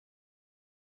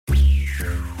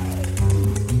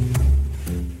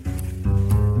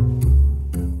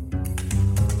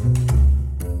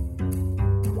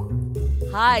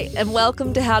Hi, and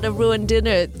welcome to How to Ruin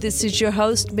Dinner. This is your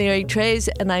host, Mary Treyz,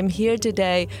 and I'm here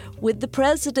today with the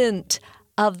president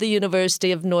of the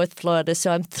University of North Florida.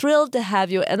 So I'm thrilled to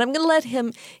have you, and I'm going to let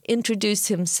him introduce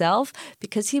himself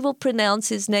because he will pronounce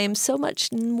his name so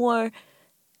much more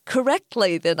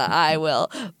correctly than I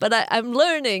will. But I'm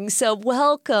learning, so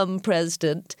welcome,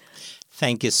 President.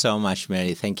 Thank you so much,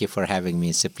 Mary. Thank you for having me.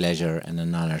 It's a pleasure and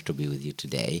an honor to be with you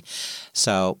today.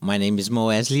 So my name is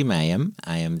Moazli Mayam.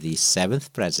 I am the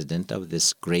 7th president of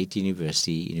this great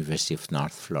university, University of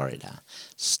North Florida.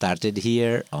 Started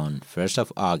here on 1st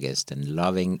of August and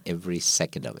loving every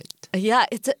second of it. Yeah,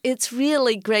 it's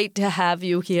really great to have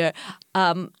you here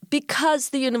because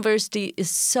the university is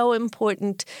so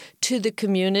important to the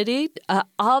community.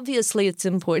 Obviously, it's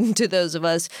important to those of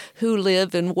us who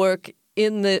live and work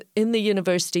in the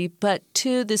university, but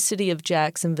to the city of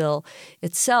Jacksonville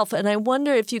itself. And I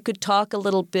wonder if you could talk a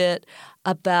little bit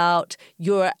about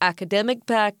your academic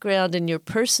background and your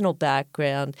personal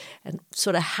background and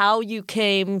sort of how you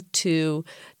came to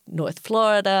North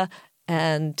Florida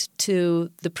and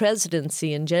to the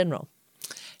presidency in general.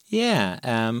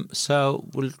 Yeah, so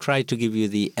we'll try to give you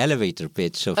the elevator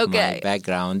pitch of my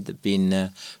background.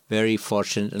 Been very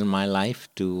fortunate in my life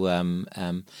to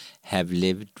have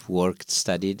lived, worked,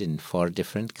 studied in 4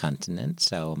 different continents.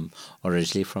 So I'm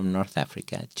originally from North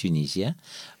Africa, Tunisia,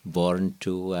 born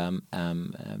to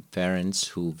parents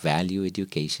who value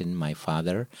education. My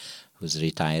father, who's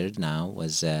retired now,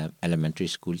 was an elementary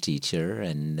school teacher.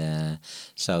 And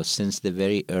so since the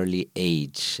very early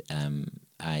age,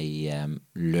 I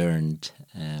learned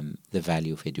the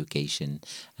value of education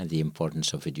and the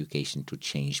importance of education to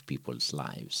change people's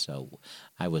lives. So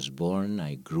I was born,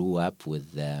 I grew up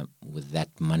with that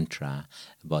mantra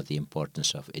about the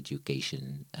importance of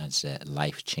education as a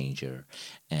life changer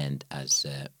and as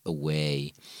a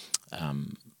way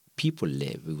people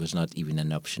live. It was not even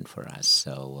an option for us.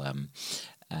 So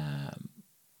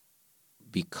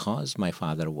because my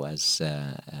father was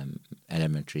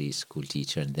elementary school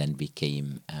teacher and then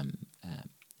became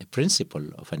a principal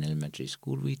of an elementary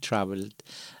school, we traveled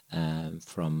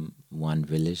from one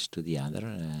village to the other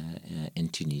in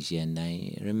Tunisia. And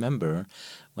I remember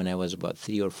when I was about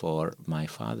 3 or 4, my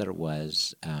father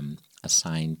was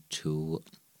assigned to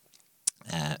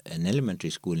an elementary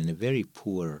school in a very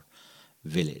poor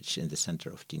village in the center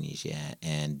of Tunisia.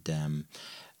 And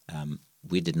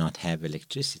we did not have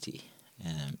electricity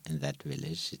in that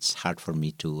village. It's hard for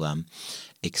me to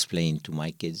explain to my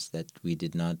kids that we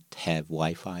did not have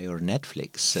Wi-Fi or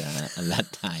Netflix at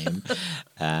that time.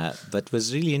 But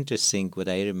what's really interesting, what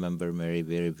I remember very,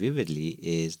 very vividly,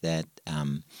 is that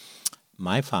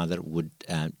my father would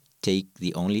take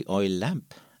the only oil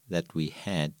lamp that we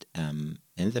had in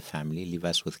the family, leave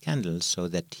us with candles, so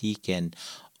that he can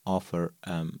offer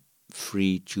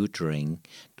free tutoring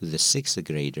to the 6th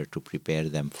grader to prepare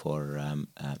them for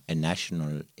a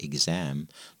national exam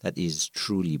that is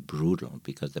truly brutal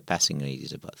because the passing rate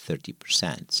is about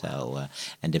 30%. So,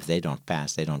 and if they don't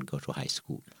pass, they don't go to high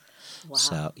school. Wow.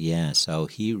 So, so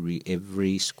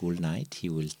every school night he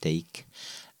will take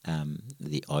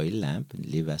the oil lamp and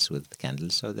leave us with the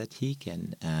candles so that he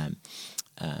can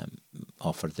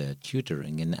offer the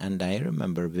tutoring. And I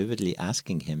remember vividly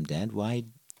asking him, Dad, why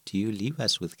do you leave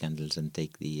us with candles and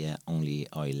take the only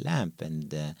oil lamp?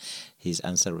 And his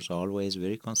answer was always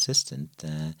very consistent.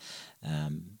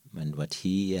 And what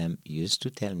he used to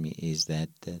tell me is that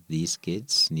these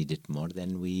kids needed more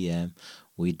than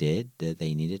we did.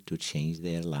 They needed to change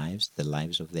their lives, the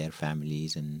lives of their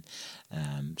families, and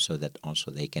so that also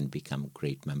they can become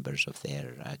great members of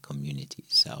their community.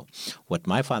 So what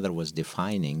my father was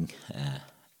defining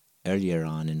earlier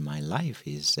on in my life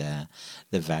is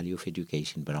the value of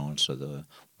education, but also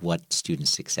what student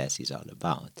success is all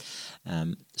about.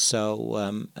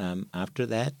 So after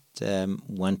that,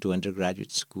 went to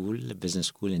undergraduate school, a business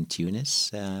school in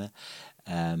Tunis,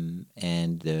 and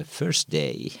the first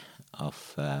day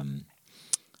of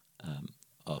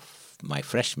my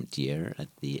freshman year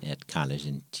at college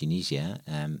in Tunisia,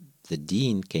 the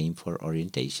dean came for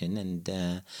orientation, and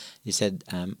he said,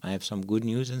 I have some good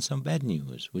news and some bad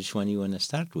news. Which one you want to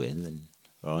start with? And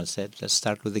we all said, let's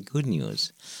start with the good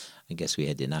news. I guess we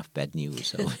had enough bad news,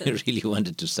 so we really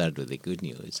wanted to start with the good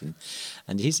news.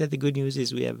 And he said the good news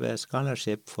is we have a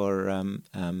scholarship for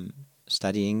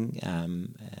studying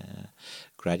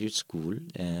graduate school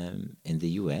in the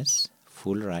U.S.,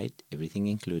 full ride, everything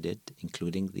included,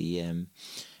 including the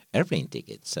airplane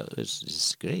ticket. So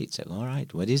it's great. So, all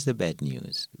right, what is the bad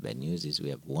news? The bad news is we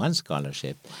have one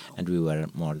scholarship, and we were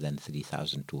more than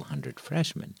 3,200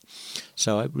 freshmen.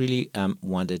 So I really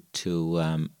wanted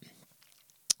to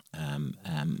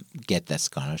get that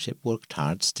scholarship. Worked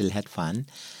hard, still had fun,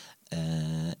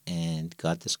 and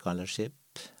got the scholarship.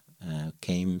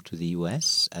 Came to the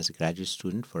U.S. as a graduate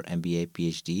student for MBA,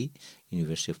 PhD,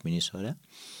 University of Minnesota,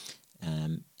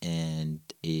 and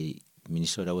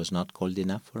Minnesota was not cold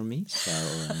enough for me. So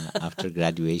after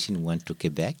graduation, went to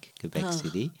Quebec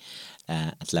City,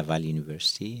 at Laval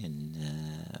University, and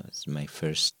it was my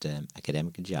first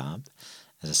academic job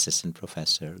as assistant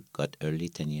professor. Got early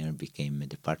tenure, became a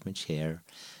department chair.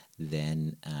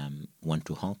 Then went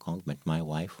to Hong Kong, met my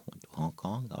wife, went to Hong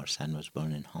Kong. Our son was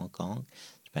born in Hong Kong.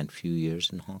 Spent a few years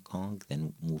in Hong Kong,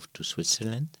 then moved to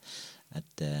Switzerland at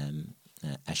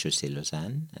HEC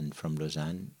Lausanne. And from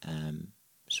Lausanne,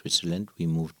 Switzerland, we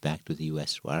moved back to the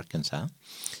U.S. to Arkansas.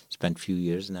 Spent a few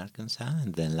years in Arkansas,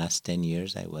 and then last 10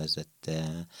 years I was at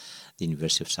the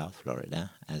University of South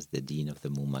Florida as the Dean of the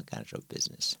Mumma College of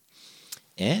Business.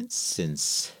 And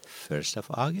since 1st of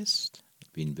August,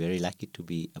 I've been very lucky to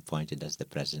be appointed as the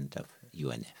president of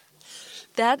UNF.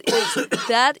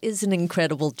 That is an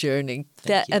incredible journey.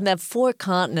 And that 4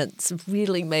 continents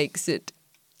really makes it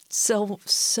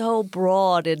so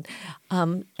broad, and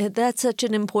that's such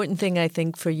an important thing, I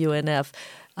think, for UNF,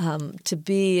 to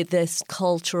be this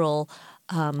cultural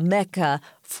mecca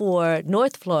for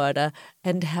North Florida,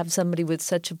 and to have somebody with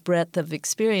such a breadth of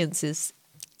experiences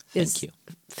is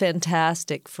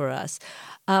fantastic for us.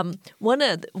 One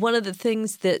of the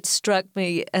things that struck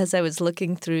me as I was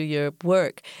looking through your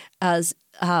work as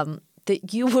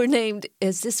that you were named,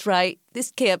 is this right?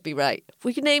 This can't be right.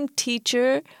 Were you named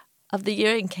Teacher of the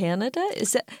Year in Canada?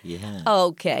 Is that? Yeah.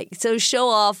 Okay. So show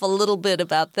off a little bit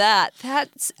about that.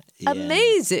 That's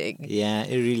amazing. Yeah,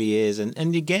 it really is.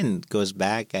 And again, it goes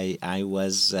back. I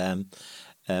was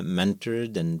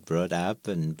mentored and brought up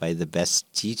and by the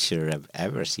best teacher I've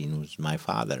ever seen, was my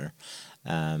father.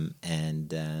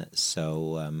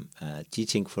 So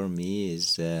teaching for me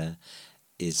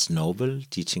is noble.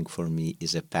 Teaching for me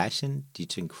is a passion.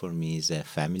 Teaching for me is a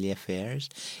family affairs.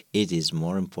 It is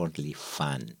more importantly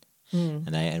fun.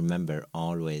 And I remember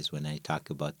always when I talk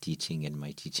about teaching and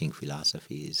my teaching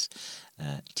philosophies,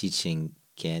 teaching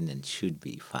can and should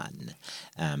be fun.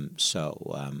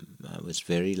 So I was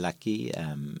very lucky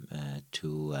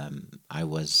I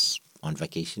was on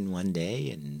vacation one day,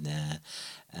 and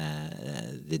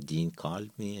the dean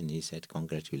called me and he said,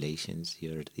 "Congratulations,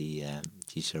 you're the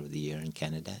Teacher of the Year in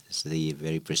Canada." It's the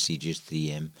very prestigious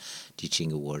 3M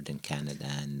Teaching Award in Canada,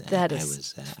 and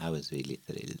I was really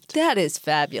thrilled. That is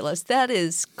fabulous. That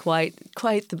is quite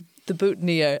the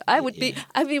boutonniere.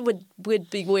 Would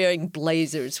be wearing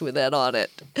blazers with that on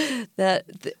it.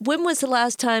 When was the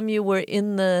last time you were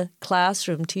in the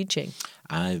classroom teaching?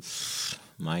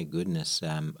 My goodness,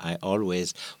 I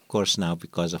always, of course now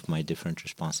because of my different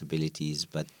responsibilities,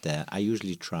 but I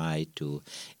usually try to,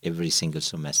 every single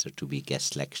semester, to be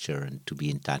guest lecturer and to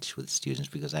be in touch with students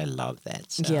because I love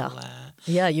that. So,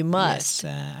 you must.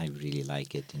 Yes, I really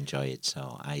like it, enjoy it.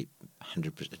 So I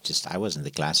 100%, I was in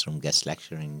the classroom guest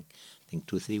lecturing, I think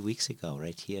 2-3 weeks ago,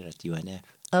 right here at UNF.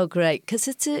 Oh, great! Because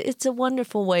it's a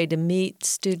wonderful way to meet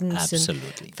students and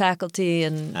faculty,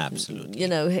 and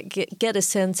get a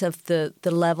sense of the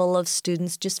level of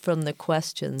students just from the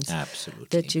questions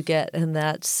that you get, and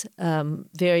that's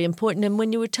very important. And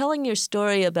when you were telling your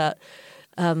story about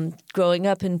growing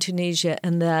up in Tunisia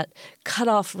and that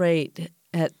cutoff rate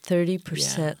at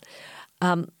 30%,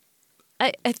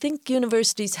 I think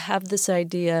universities have this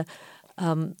idea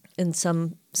in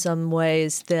some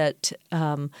ways that.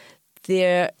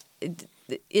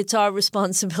 It's our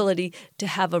responsibility to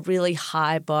have a really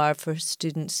high bar for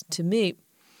students to meet,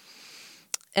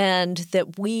 and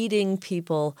that weeding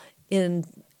people in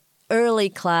early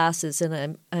classes,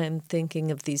 and I'm thinking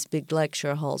of these big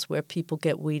lecture halls where people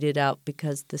get weeded out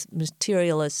because the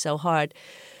material is so hard.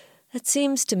 That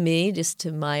seems to me, just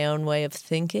to my own way of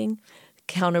thinking,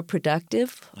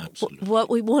 counterproductive. Absolutely.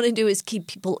 What we want to do is keep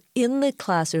people in the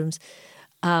classrooms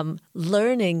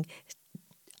learning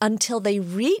until they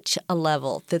reach a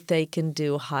level that they can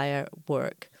do higher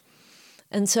work.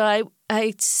 And so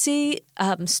I see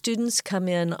students come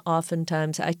in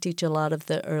oftentimes. I teach a lot of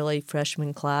the early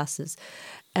freshman classes,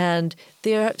 and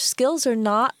their skills are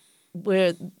not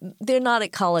they're not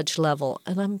at college level.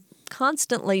 And I'm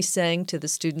constantly saying to the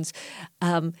students,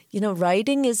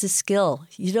 writing is a skill.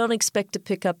 You don't expect to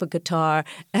pick up a guitar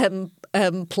and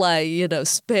play,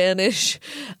 Spanish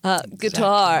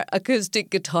guitar, acoustic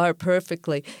guitar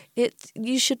perfectly. It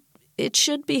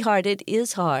should be hard. It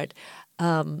is hard.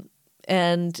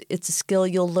 And it's a skill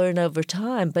you'll learn over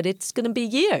time, but it's going to be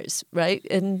years, right?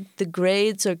 And the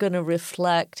grades are going to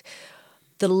reflect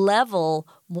the level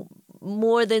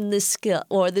more than the skill,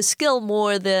 or the skill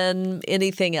more than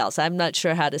anything else. I'm not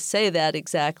sure how to say that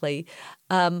exactly.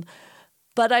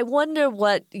 But I wonder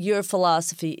what your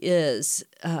philosophy is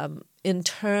in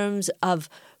terms of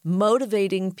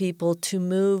motivating people to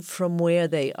move from where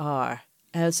they are,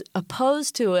 as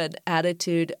opposed to an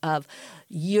attitude of,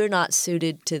 you're not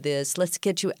suited to this, let's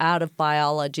get you out of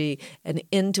biology and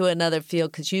into another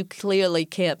field because you clearly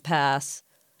can't pass.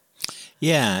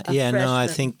 No, I freshman.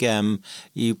 think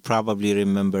you probably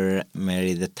remember,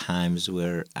 Mary, the times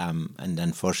where, and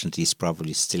unfortunately it's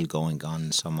probably still going on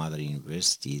in some other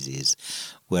universities, is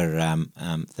where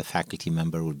the faculty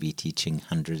member will be teaching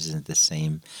hundreds in the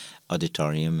same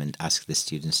auditorium and ask the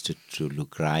students to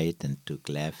look right and to look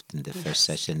left in the first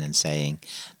session, and saying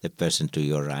the person to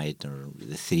your right, or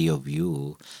the three of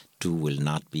you, two will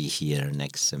not be here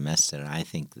next semester. I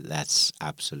think that's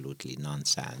absolutely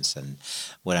nonsense. And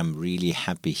what I'm really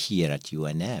happy here at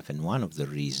UNF, and one of the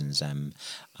reasons I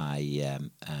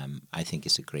think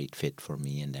it's a great fit for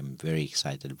me, and I'm very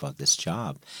excited about this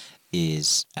job,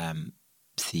 is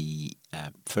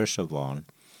first of all,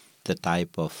 the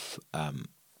type of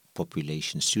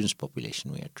students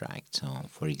population we attract. So,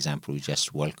 for example, we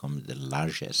just welcomed the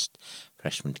largest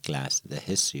freshman class in the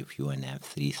history of UNF,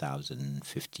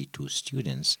 3,052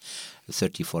 students.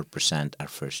 34% are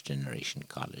first-generation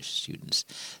college students.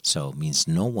 So it means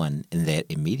no one in their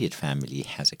immediate family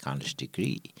has a college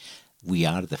degree. We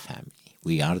are the family.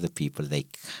 We are the people they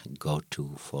go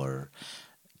to for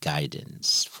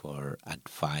guidance, for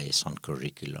advice on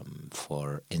curriculum,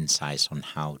 for insights on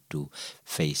how to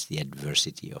face the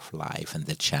adversity of life and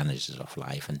the challenges of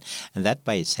life. And that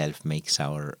by itself makes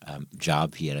our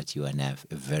job here at UNF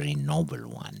a very noble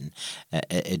one,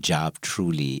 a job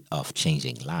truly of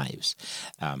changing lives.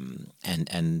 I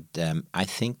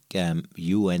think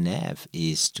UNF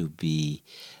is to be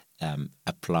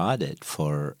applauded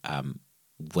for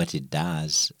what it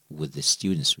does with the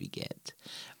students we get.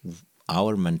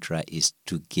 Our mantra is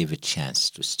to give a chance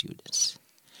to students,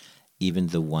 even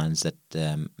the ones that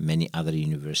many other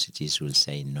universities will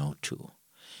say no to,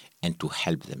 and to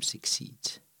help them succeed.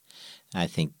 I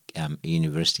think a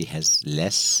university has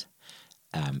less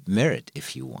merit,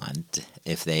 if you want,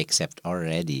 if they accept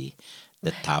already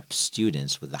the top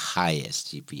students with the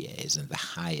highest GPAs and the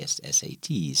highest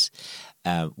SATs.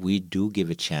 We do give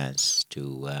a chance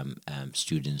to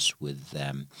students with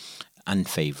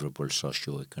unfavorable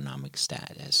socioeconomic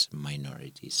status,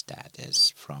 minority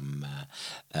status, from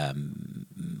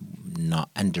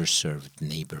not underserved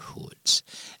neighborhoods,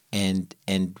 and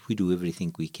we do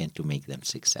everything we can to make them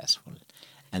successful,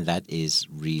 and that is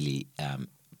really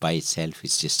by itself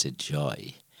is just a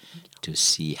joy to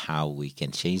see how we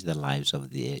can change the lives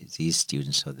of these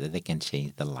students so that they can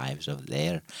change the lives of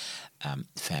their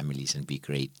families and be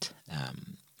great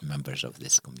members of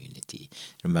this community.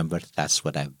 Remember, that's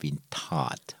what I've been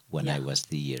taught when I was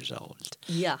 3 years old.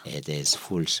 Yeah. It is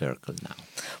full circle now.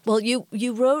 Well,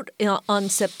 you wrote on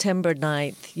September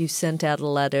 9th, you sent out a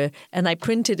letter, and I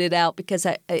printed it out because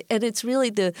and it's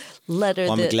really the letter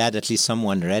I'm glad at least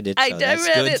someone read it. I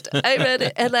read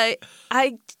it, and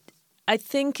I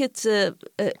think it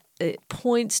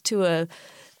points to a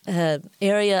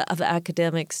area of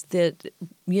academics that,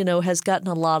 has gotten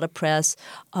a lot of press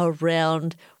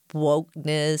around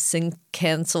wokeness and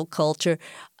cancel culture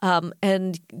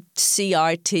and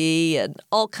CRT and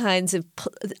all kinds of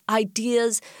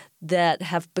ideas that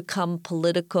have become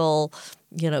political,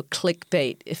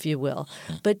 clickbait, if you will.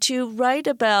 But you write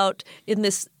about in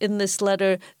this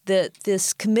letter that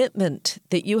this commitment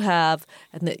that you have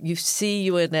and that you see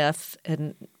UNF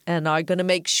and are going to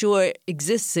make sure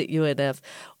exists at UNF,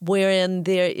 wherein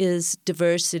there is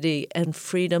diversity and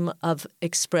freedom of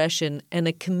expression and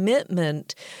a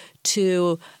commitment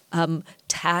to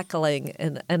tackling,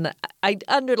 and I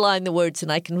underline the words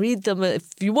and I can read them if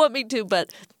you want me to,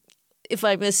 but if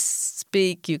I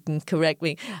misspeak, you can correct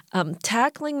me.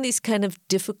 Tackling these kind of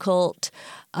difficult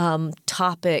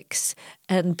topics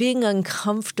and being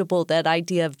uncomfortable, that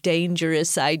idea of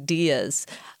dangerous ideas,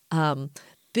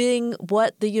 being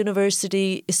what the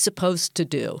university is supposed to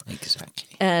do. Exactly.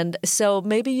 And so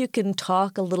maybe you can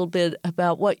talk a little bit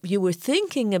about what you were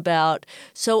thinking about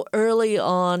so early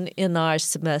on in our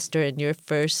semester in your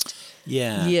first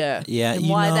year. Yeah, and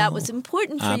why that was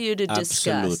important for you to discuss.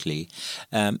 Absolutely.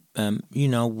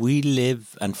 We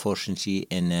live, unfortunately,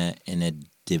 in a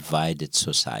divided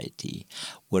society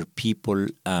where people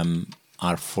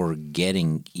are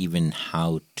forgetting even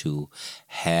how to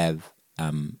have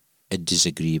a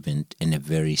disagreement in a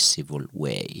very civil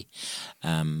way,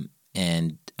 and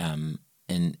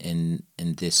in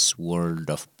this world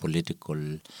of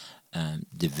political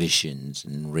divisions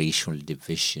and racial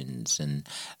divisions, and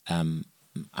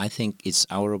I think it's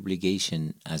our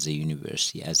obligation as a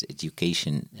university, as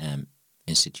education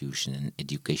institution and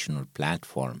educational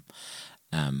platform,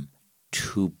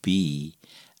 to be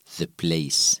the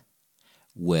place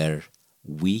where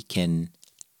we can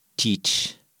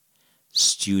teach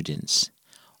students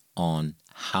on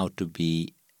how to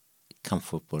be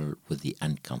comfortable with the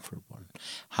uncomfortable.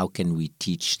 How can we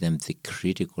teach them the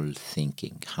critical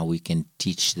thinking? How we can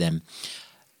teach them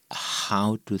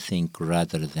how to think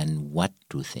rather than what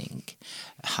to think?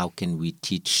 How can we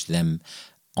teach them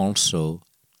also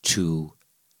to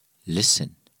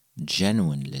listen,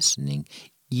 genuine listening,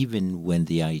 even when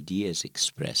the ideas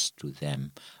expressed to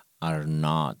them are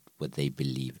not what they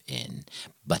believe in,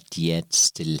 but yet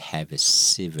still have a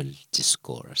civil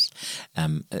discourse.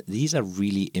 These are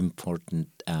really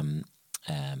important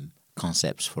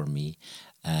concepts for me.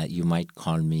 You might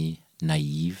call me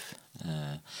naive,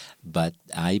 but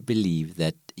I believe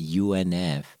that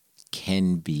UNF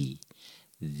can be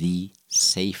the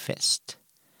safest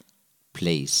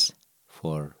place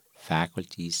for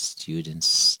faculty, students,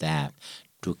 staff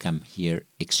to come here,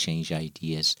 exchange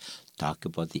ideas, talk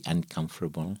about the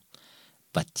uncomfortable,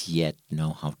 but yet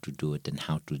know how to do it and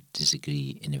how to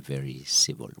disagree in a very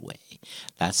civil way.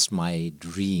 That's my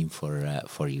dream for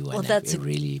UNF. Well, that's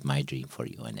really my dream for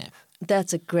UNF.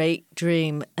 That's a great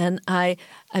dream. And I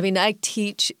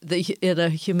teach in a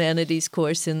humanities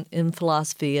course in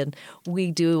philosophy, and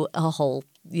we do a whole,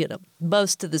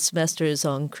 most of the semester is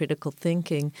on critical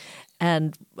thinking.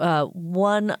 And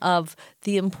one of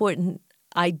the important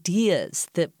ideas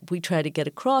that we try to get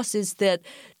across is that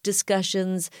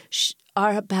discussions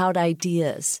are about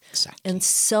ideas. Exactly. And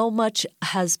so much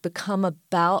has become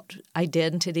about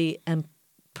identity and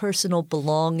personal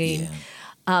belonging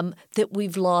that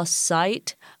we've lost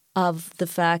sight of the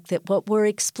fact that what we're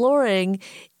exploring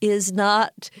is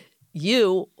not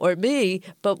you or me,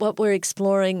 but what we're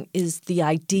exploring is the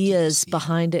ideas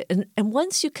behind it. And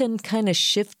once you can kind of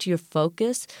shift your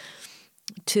focus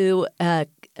to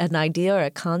an idea or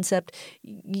a concept,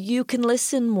 you can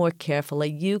listen more carefully.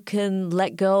 You can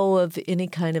let go of any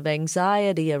kind of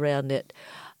anxiety around it.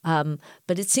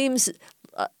 But it seems,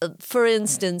 for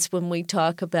instance, when we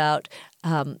talk about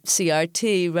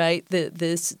CRT, right,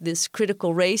 this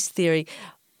critical race theory,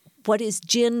 what is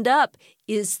ginned up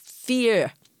is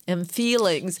fear and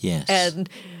feelings, and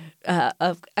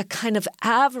a kind of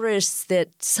avarice that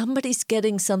somebody's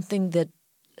getting something that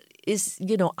is,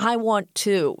 I want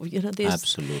to.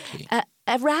 Absolutely.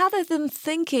 Rather than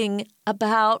thinking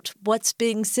about what's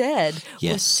being said,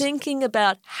 we're thinking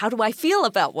about how do I feel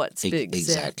about what's being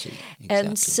said. Exactly.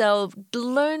 And so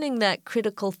learning that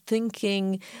critical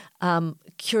thinking,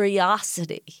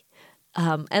 curiosity.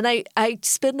 And I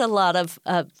spend a lot of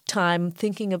time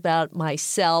thinking about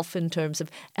myself in terms of,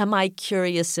 am I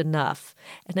curious enough?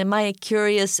 And am I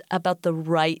curious about the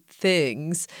right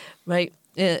things, right?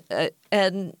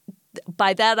 And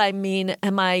by that I mean,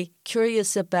 am I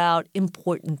curious about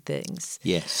important things?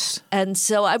 Yes. And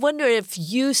so I wonder if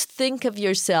you think of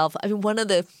yourself, one of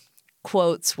the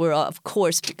quotes were, of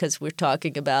course, because we're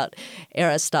talking about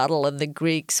Aristotle and the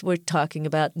Greeks, we're talking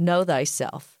about know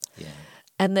thyself. Yeah.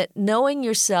 And that knowing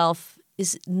yourself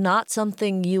is not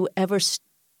something you ever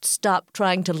stop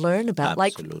trying to learn about.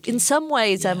 Absolutely. Like in some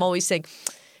ways, I'm always saying,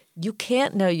 you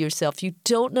can't know yourself. You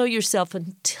don't know yourself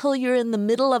until you're in the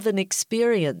middle of an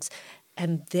experience.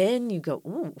 And then you go,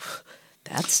 ooh,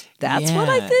 that's what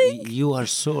I think. You are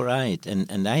so right.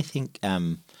 And I think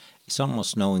it's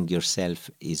almost knowing yourself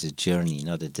is a journey,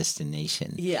 not a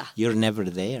destination. Yeah. You're never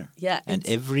there. Yeah. And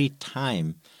every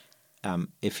time,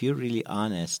 if you're really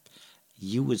honest,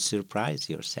 you would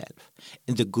surprise yourself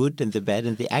in the good and the bad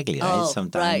and the ugly, right?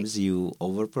 Sometimes you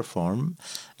overperform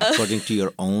according to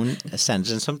your own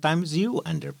standards, and sometimes you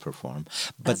underperform.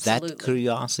 But that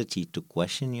curiosity to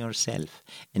question yourself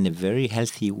in a very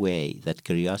healthy way, that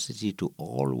curiosity to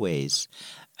always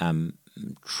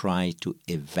try to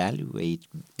evaluate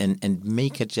and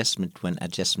make adjustment when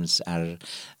adjustments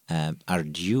are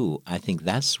due, I think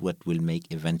that's what will make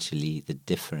eventually the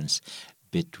difference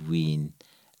between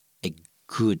a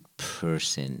good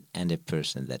person and a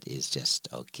person that is just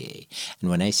okay. And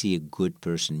when I see a good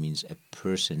person, means a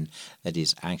person that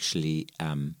is actually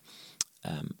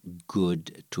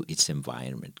good to its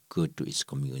environment, good to its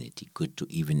community, good to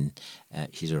even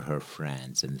his or her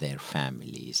friends and their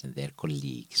families and their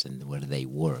colleagues and where they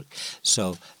work.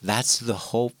 So that's the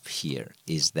hope here,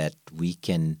 is that we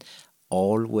can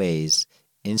always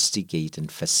instigate and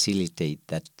facilitate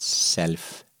that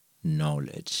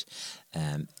knowledge.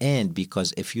 And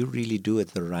because if you really do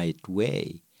it the right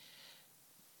way,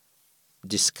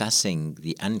 discussing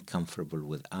the uncomfortable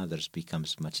with others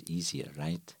becomes much easier,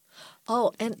 right?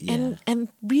 Oh, and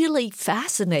really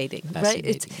fascinating, right?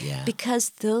 It's because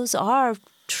those are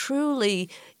truly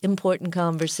important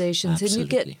conversations. Absolutely.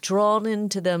 And you get drawn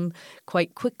into them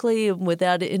quite quickly and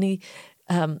without any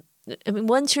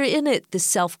once you're in it, the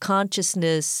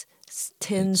self-consciousness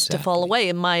tends to fall away,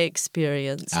 in my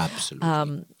experience.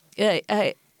 Absolutely.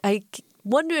 I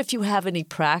wonder if you have any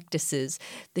practices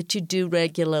that you do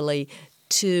regularly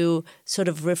to sort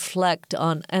of reflect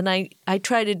on, and I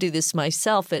try to do this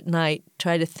myself at night,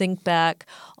 try to think back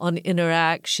on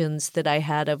interactions that I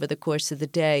had over the course of the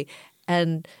day.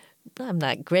 And I'm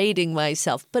not grading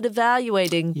myself, but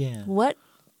evaluating what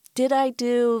did I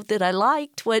do that I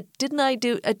liked, what didn't I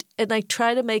do? And I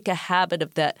try to make a habit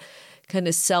of that kind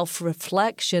of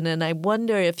self-reflection. And I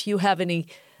wonder if you have any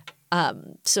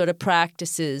sort of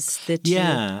practices that you...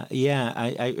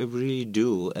 I really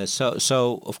do.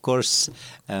 So of course,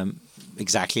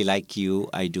 exactly like you,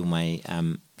 I do my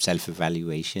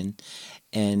self-evaluation.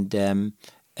 And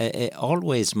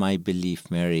always my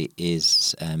belief, Mary,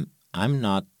 is I'm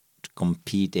not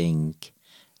competing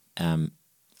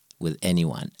with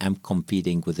anyone. I'm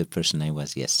competing with the person I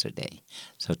was yesterday.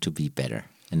 So to be better.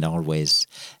 And always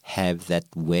have that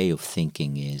way of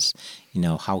thinking is,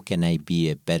 how can I be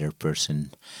a better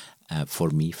person for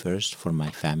me first, for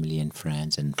my family and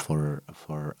friends, and for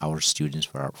our students,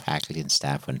 for our faculty and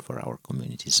staff, and for our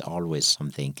community. It's always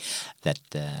something that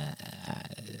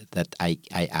that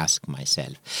I ask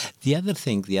myself. The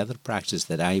other practice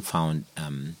that I found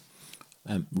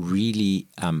really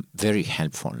very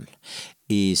helpful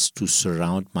is to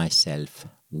surround myself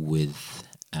with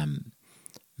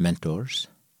mentors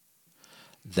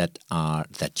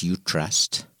that you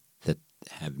trust, that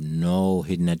have no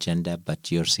hidden agenda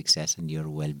but your success and your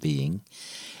well-being,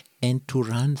 and to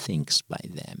run things by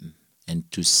them, and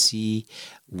to see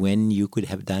when you could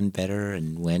have done better,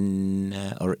 and when,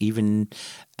 or even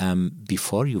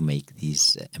before you make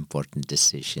these important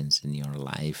decisions in your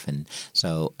life. And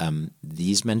so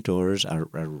these mentors are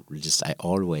just, I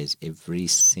always, every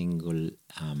single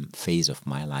phase of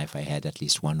my life, I had at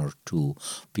least one or two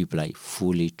people I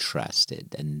fully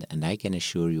trusted. And I can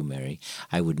assure you, Mary,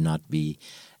 I would not be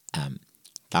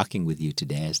talking with you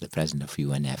today as the president of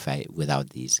UNF without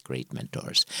these great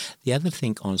mentors. The other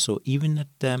thing also, even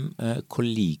at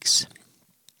colleagues,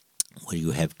 where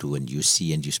you have to, and you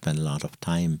see and you spend a lot of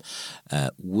time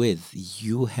with,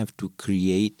 you have to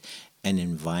create an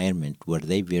environment where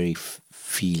they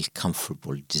feel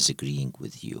comfortable disagreeing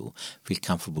with you, feel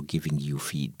comfortable giving you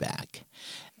feedback.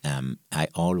 I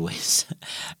always,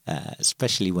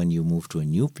 especially when you move to a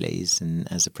new place, and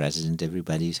as a president,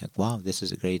 everybody's like, wow, this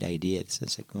is a great idea. It's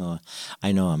like, oh,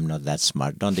 I know I'm not that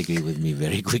smart. Don't agree with me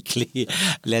very quickly.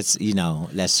 Let's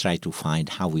try to find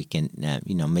how we can,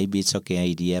 maybe it's okay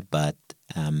idea, but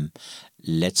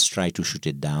let's try to shoot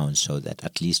it down so that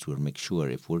at least we'll make sure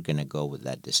if we're going to go with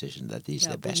that decision that is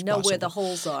the best possible. Know where the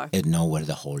holes are. And know where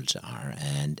the holes are,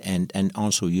 and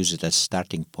also use it as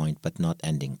starting point but not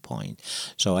ending point.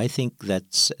 So I think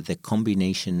that's the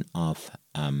combination of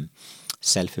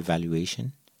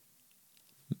self-evaluation,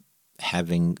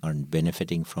 having or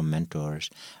benefiting from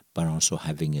mentors, but also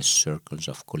having a circles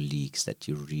of colleagues that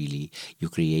you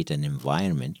create an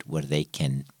environment where they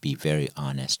can be very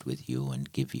honest with you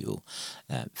and give you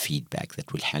feedback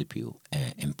that will help you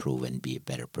improve and be a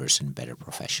better person, better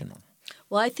professional.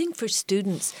 Well, I think for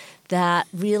students that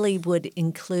really would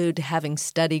include having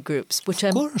study groups, which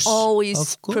I'm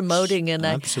always promoting. And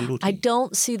I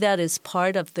don't see that as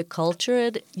part of the culture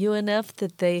at UNF,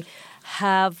 that they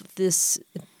have this.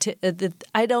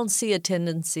 I don't see a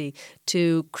tendency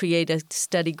to create a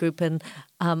study group. And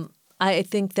I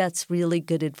think that's really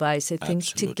good advice. I think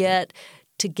to get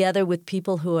together with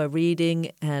people who are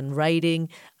reading and writing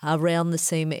around the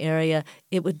same area,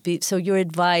 it would be, so your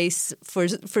advice for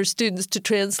students, to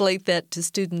translate that to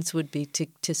students, would be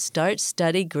to start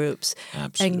study groups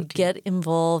and get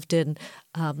involved in,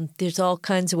 there's all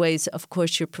kinds of ways. Of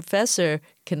course, your professor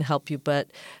can help you,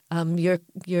 but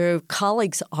your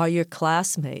colleagues are your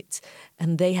classmates,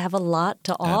 and they have a lot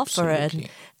to offer,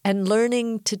 and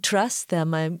learning to trust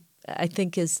them, I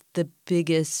think, is the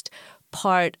biggest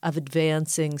part of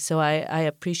advancing. So I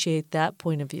appreciate that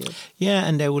point of view. Yeah,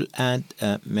 and I will add,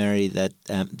 Mary, that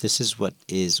this is what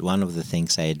is one of the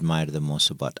things I admire the most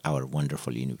about our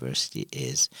wonderful university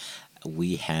is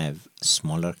we have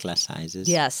smaller class sizes.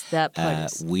 Yes, that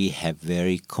part is. We have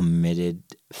very committed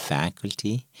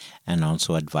faculty and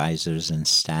also advisors and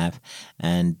staff.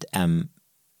 And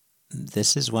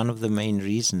this is one of the main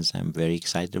reasons I'm very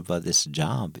excited about this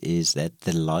job, is that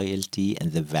the loyalty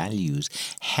and the values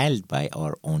held by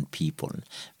our own people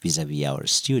vis-a-vis our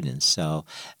students. So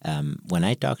when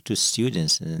I talk to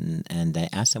students and I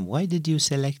ask them, why did you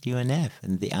select UNF?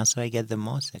 And the answer I get the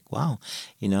most, like, wow,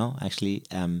 actually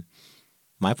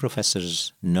my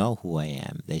professors know who I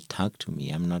am. They talk to me.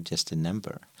 I'm not just a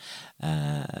number.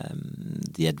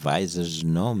 The advisors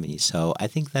know me. So I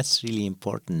think that's really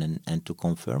important. And to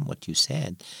confirm what you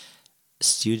said,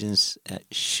 students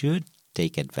should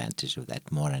take advantage of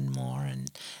that more and more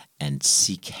and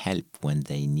seek help when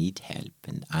they need help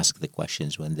and ask the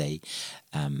questions when they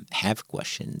have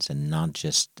questions, and not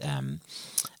just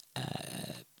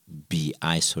be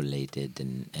isolated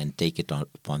and take it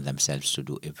upon themselves to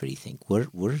do everything.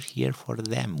 We're here for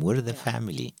them. We're the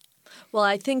family. Well,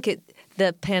 I think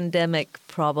the pandemic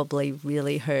probably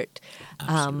really hurt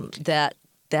that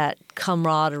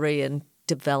camaraderie and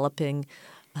developing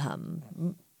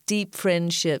deep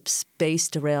friendships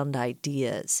based around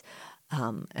ideas.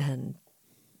 And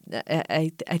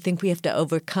I think we have to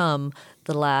overcome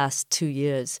the last 2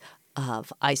 years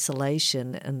of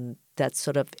isolation, and that's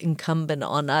sort of incumbent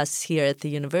on us here at the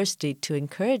university to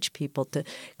encourage people to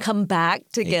come back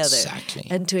together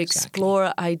and to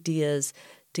explore ideas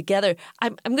together.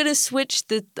 I'm going to switch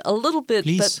a little bit,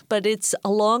 but it's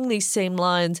along these same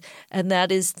lines, and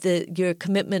that is your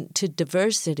commitment to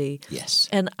diversity. Yes.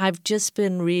 And I've just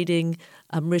been reading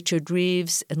Richard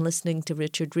Reeves and listening to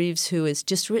Richard Reeves, who has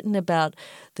just written about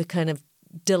the kind of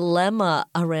dilemma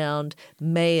around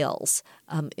males,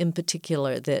 in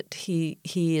particular, that he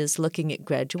is looking at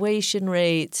graduation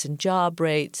rates and job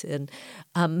rates, and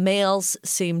males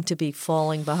seem to be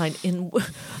falling behind.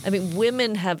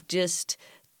 Women have just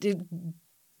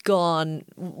gone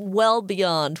well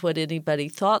beyond what anybody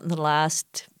thought in the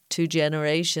last 2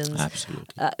 generations. Absolutely.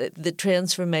 The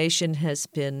transformation has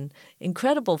been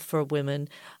incredible for women.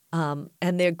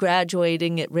 And they're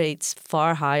graduating at rates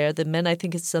far higher than men. I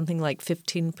think it's something like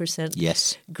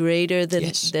 15% greater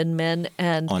than men.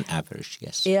 And on average,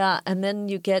 yes. Yeah, and then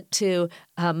you get to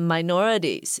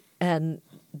minorities, and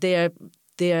they're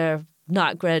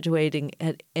not graduating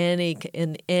in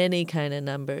any kind of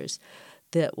numbers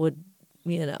that would,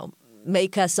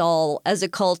 make us all as a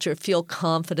culture feel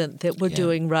confident that we're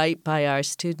doing right by our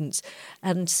students.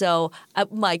 And so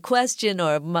my question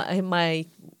or my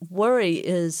worry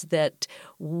is that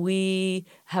we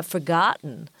have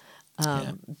forgotten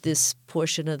this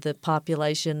portion of the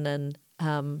population and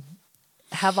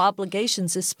have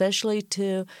obligations, especially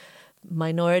to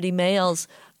minority males.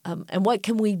 And what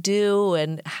can we do,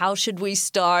 and how should we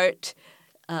start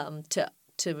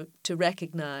to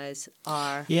recognize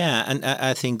our... Yeah, and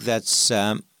I think that's,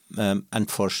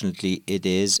 unfortunately, it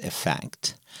is a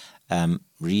fact.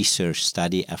 Research,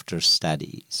 study after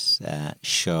studies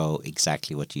show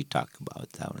exactly what you talk about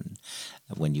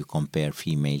when you compare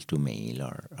female to male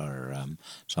or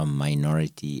some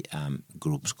minority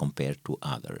groups compared to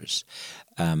others.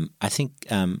 I think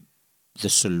the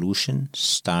solution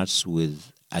starts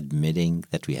with admitting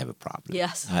that we have a problem.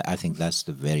 Yes. I think that's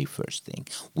the very first thing.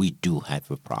 We do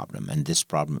have a problem, and this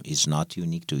problem is not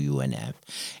unique to UNF.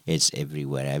 It's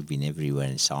everywhere. I've been everywhere,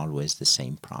 and it's always the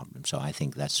same problem. So I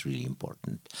think that's really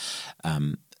important.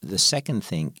 The second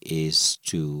thing is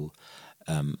to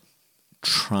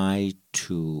try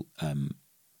to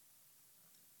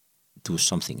do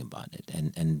something about it.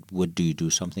 And what do you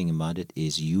do something about it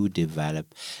is you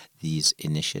develop these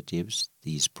initiatives,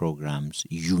 these programs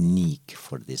unique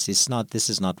for this. This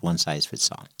is not one size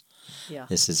fits all. Yeah.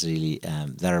 This is really,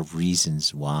 there are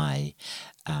reasons why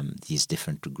these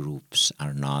different groups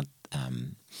are not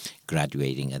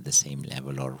graduating at the same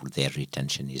level, or their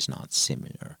retention is not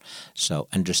similar. So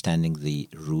understanding the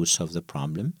roots of the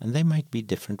problem, and they might be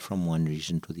different from one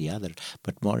region to the other,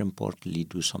 but more importantly,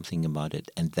 do something about it,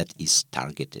 and that is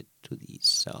targeted to these.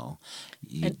 So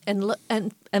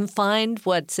and find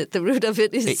what's at the root of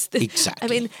it is exactly. I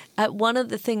mean, one of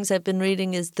the things I've been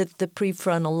reading is that the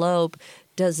prefrontal lobe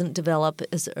doesn't develop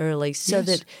as early, so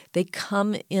that they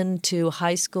come into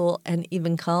high school and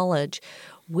even college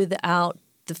without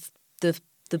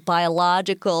the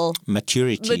biological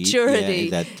maturity.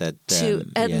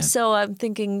 So I'm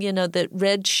thinking, that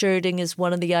red shirting is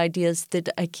one of the ideas that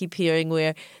I keep hearing,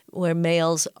 where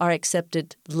males are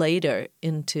accepted later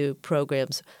into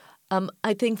programs.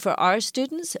 I think for our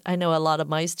students, I know a lot of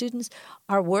my students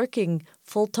are working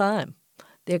full time.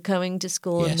 They're coming to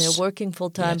school and they're working full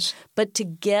time, but to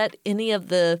get any of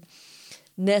the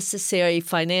necessary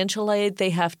financial aid, they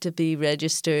have to be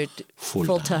registered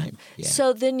full time. Yeah.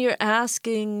 So then you're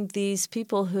asking these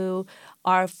people who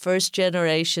are first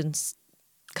generation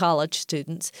college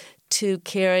students to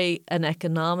carry an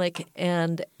economic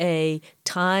and a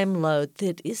time load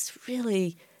that is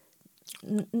really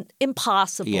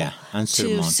impossible to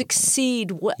unsurmountable.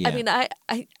 succeed. I mean, I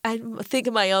think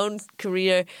of my own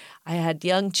career. I had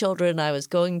young children. I was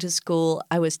going to school.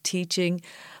 I was teaching.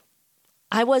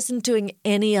 I wasn't doing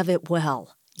any of it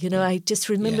well. I just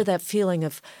remember that feeling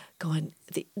of going,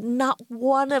 not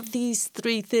one of these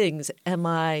three things am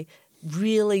I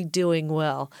really doing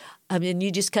well. I mean,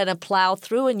 you just kind of plow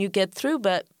through and you get through,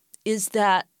 but is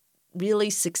that really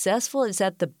successful? Is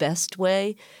that the best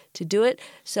way to do it?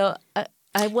 So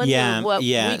I wonder what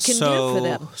we can do for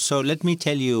them. So let me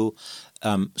tell you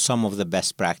some of the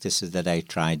best practices that I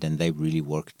tried, and they really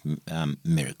worked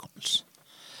miracles.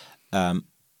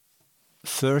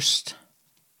 First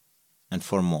and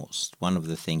foremost, one of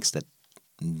the things that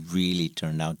really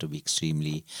turned out to be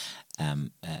extremely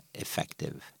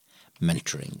effective,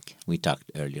 mentoring. We talked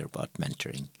earlier about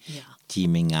mentoring. Yeah.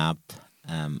 Teaming up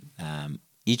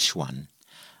each one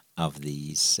of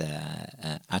these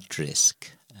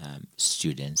at-risk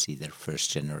students, either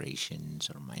first generations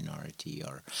or minority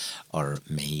or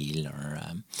male,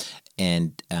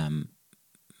 and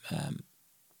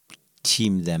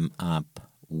team them up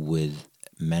with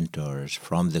mentors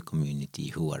from the community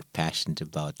who are passionate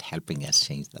about helping us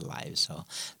change their lives. So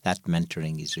that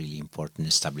mentoring is really important,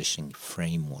 establishing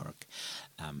framework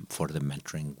for the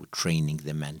mentoring, training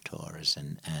the mentors,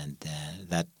 and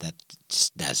that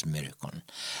just does miracle.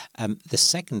 The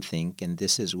second thing, and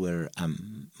this is where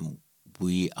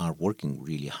we are working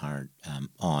really hard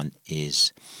on,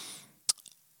 is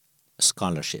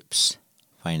scholarships,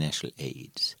 financial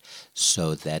aids,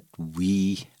 so that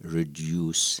we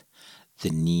reduce the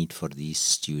need for these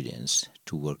students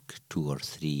to work 2 or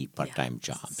 3 part-time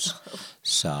jobs.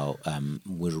 So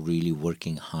we're really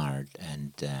working hard,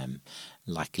 and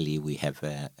luckily we have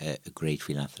a great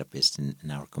philanthropist in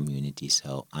our community.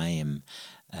 So I am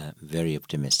very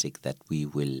optimistic that we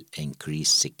will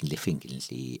increase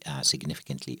significantly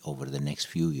over the next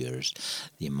few years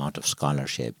the amount of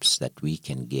scholarships that we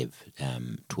can give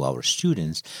to our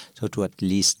students, so to at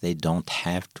least they don't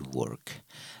have to work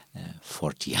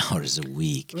 40 hours a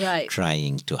week,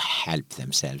 trying to help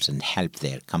themselves and help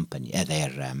their company,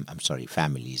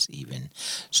 families even.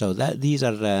 So that these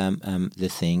are the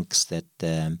things that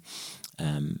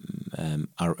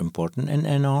are important,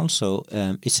 and also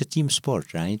it's a team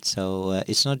sport, right? So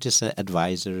it's not just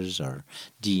advisors or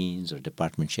deans or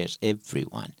department chairs.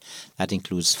 Everyone, that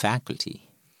includes faculty.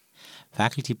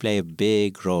 Faculty play a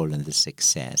big role in the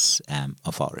success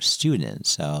of our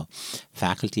students. So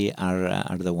faculty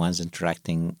are the ones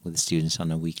interacting with the students on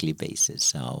a weekly basis.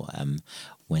 So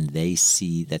when they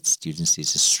see that students is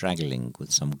struggling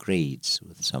with some grades,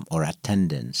 or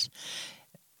attendance,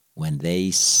 when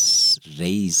they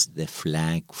raise the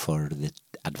flag for the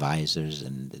advisors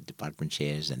and the department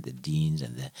chairs and the deans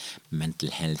and the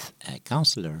mental health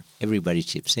counselor, everybody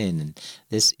chips in, and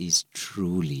this is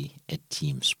truly a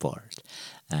team sport.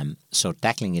 So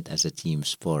tackling it as a team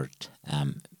sport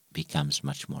becomes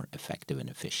much more effective and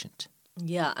efficient.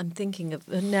 Yeah, I'm thinking of,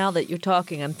 now that you're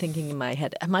talking, I'm thinking in my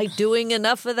head, am I doing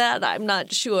enough of that? I'm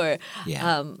not sure.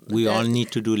 Yeah, we all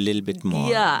need to do a little bit more.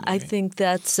 Yeah, I think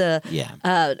that's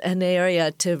an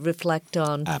area to reflect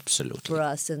on. Absolutely. For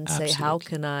us, and say, how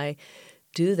can I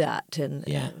do that, and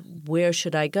where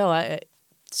should I go?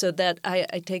 So that I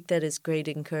take that as great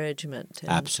encouragement.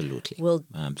 And Absolutely. We'll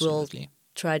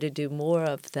try to do more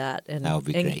of that, and that would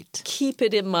be great. Keep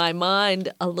it in my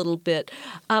mind a little bit.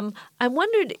 I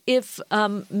wondered if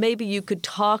maybe you could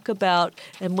talk about,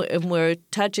 and we're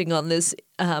touching on this,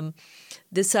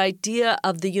 this idea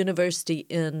of the university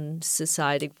in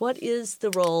society. What is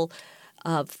the role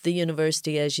of the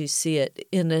university as you see it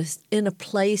in a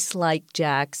place like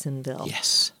Jacksonville?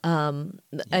 Yes.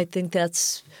 I think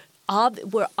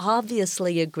we're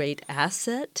obviously a great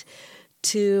asset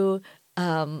to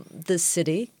the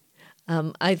city.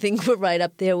 I think we're right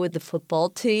up there with the football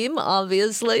team.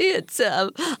 Obviously, it's a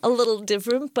little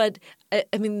different, but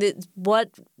I mean,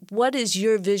 what is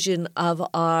your vision of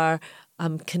our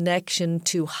connection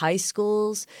to high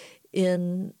schools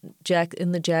in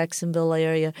the Jacksonville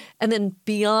area, and then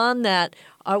beyond that,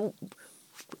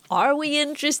 are we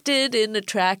interested in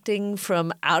attracting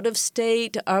from out of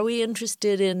state? Are we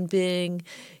interested in being,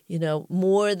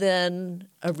 more than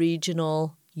a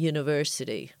regional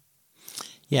university?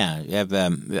 Yeah, you have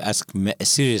asked a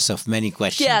series of many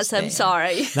questions. Yes, I'm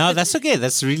sorry. No, that's okay.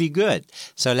 That's really good.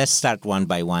 So let's start one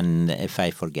by one. If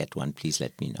I forget one, please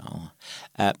let me know.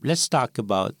 Let's talk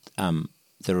about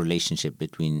the relationship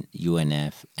between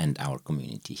UNF and our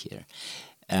community here.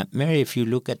 Mary, if you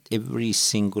look at every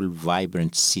single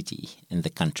vibrant city in the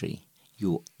country,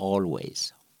 you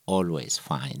always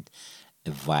find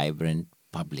a vibrant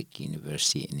public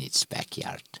university in its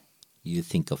backyard. You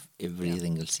think of every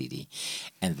single city,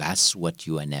 and that's what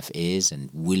UNF is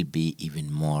and will be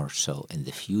even more so in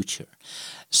the future.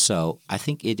 So I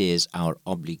think it is our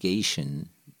obligation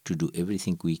to do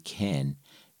everything we can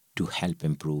to help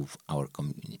improve our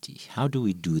community. How do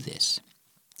we do this?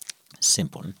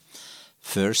 Simple.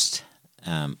 First,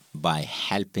 by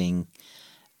helping,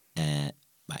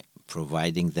 by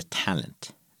providing the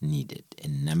talent needed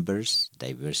in numbers,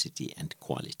 diversity, and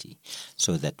quality,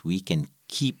 so that we can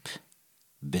keep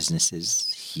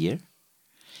businesses here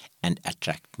and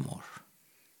attract more.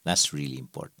 That's really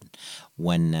important.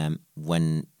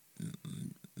 When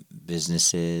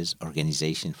businesses,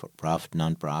 organizations for profit,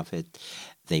 non-profit,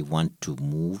 they want to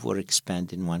move or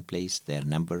expand in one place, their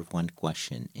number one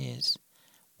question is,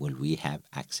 will we have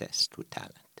access to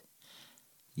talent?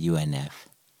 UNF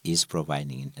is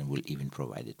providing it and will even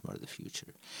provide it more in the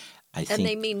future. I think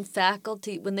they mean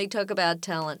faculty. When they talk about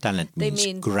talent, they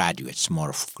mean graduates, more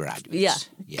of graduates. Yeah.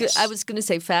 Yes. I was going to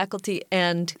say faculty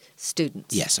and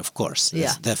students. Yes, of course.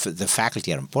 Yeah. The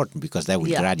faculty are important because they will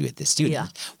graduate the students. Yeah.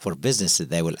 For businesses,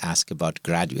 they will ask about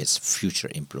graduates, future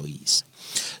employees.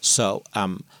 So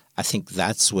I think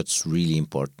that's what's really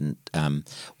important.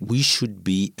 We should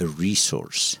be a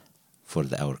resource for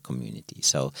our community.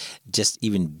 So just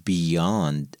even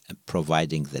beyond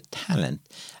providing the talent,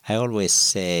 I always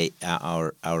say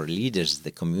our leaders,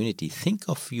 the community, think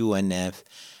of UNF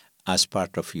as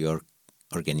part of your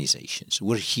organizations.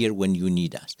 We're here when you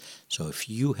need us. So if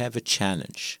you have a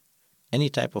challenge, any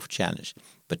type of challenge,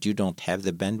 but you don't have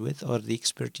the bandwidth or the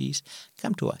expertise,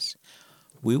 come to us.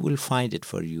 We will find it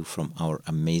for you from our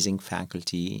amazing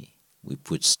faculty. We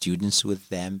put students with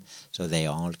them so they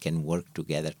all can work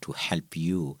together to help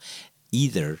you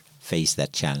either face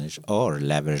that challenge or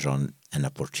leverage on an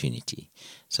opportunity.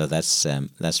 So that's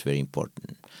very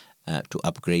important. To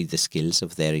upgrade the skills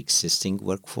of their existing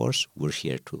workforce, we're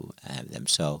here to have them.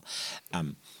 So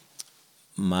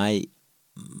my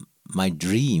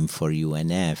dream for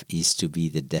UNF is to be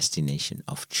the destination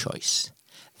of choice,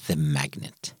 the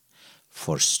magnet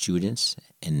for students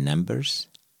in numbers,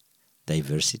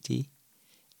 diversity,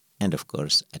 and of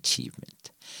course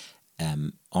achievement.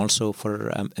 Also for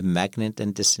a magnet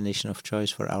and destination of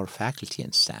choice for our faculty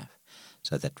and staff,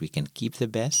 so that we can keep the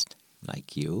best,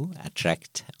 like you,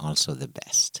 attract also the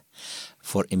best.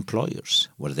 For employers,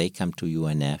 where they come to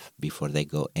UNF before they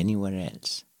go anywhere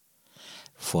else.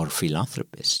 For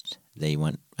philanthropists,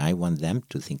 I want them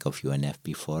to think of UNF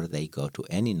before they go to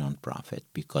any nonprofit,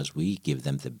 because we give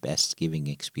them the best giving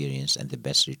experience and the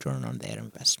best return on their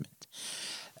investment.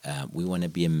 We want to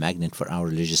be a magnet for our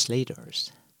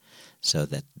legislators, so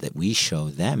that we show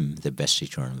them the best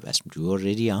return on investment. We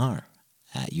already are.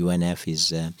 UNF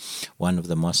is one of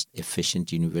the most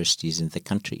efficient universities in the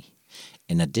country.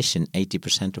 In addition,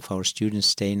 80% of our students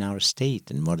stay in our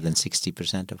state, and more than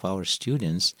 60% of our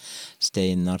students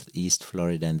stay in Northeast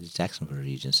Florida and the Jacksonville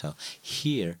region. So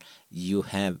here you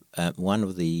have one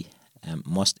of the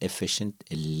most efficient,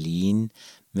 lean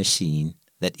machine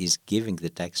that is giving the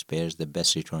taxpayers the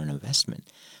best return on investment.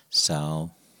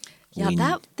 So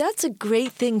that's a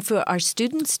great thing for our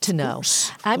students to know.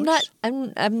 Of course.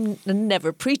 I'm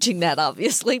never preaching that,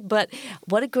 obviously, but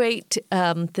what a great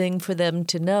thing for them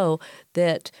to know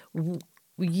that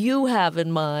you have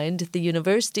in mind, the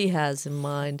university has in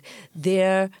mind,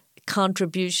 their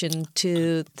contribution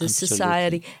to the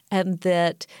society, and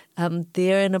that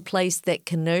they're in a place that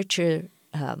can nurture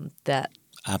that.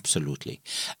 Absolutely.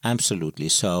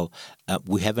 So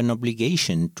we have an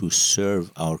obligation to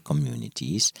serve our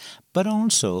communities, but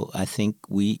also I think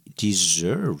we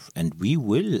deserve and we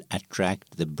will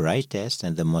attract the brightest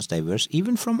and the most diverse,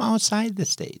 even from outside the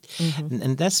state. Mm-hmm.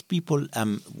 And that's people,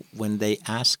 when they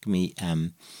ask me,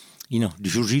 do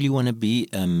you really want to be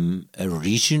a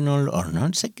regional or not?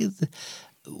 It's like,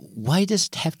 why does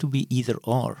it have to be either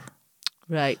or?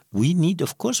 Right.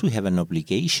 Of course, we have an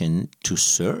obligation to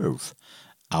serve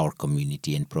our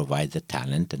community and provide the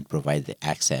talent and provide the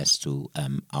access to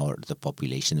the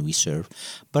population we serve.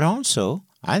 But also,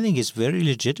 I think it's very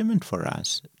legitimate for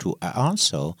us to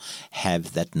also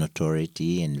have that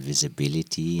notoriety and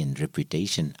visibility and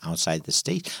reputation outside the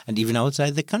state and even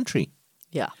outside the country.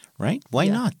 Yeah. Right? Why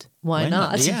not? Why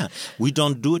not? Yeah. We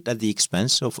don't do it at the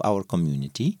expense of our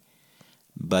community.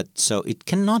 But so it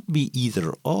cannot be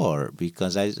either or,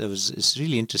 because it's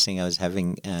really interesting. I was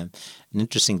having an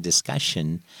interesting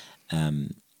discussion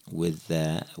with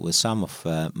some of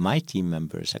my team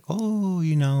members. Like, are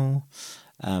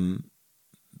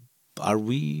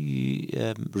we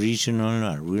regional?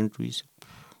 Are we regional?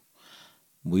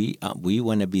 we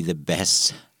want to be the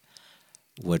best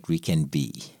what we can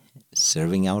be,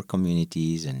 serving our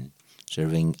communities and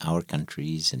serving our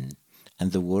countries and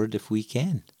the world if we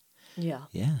can. Yeah.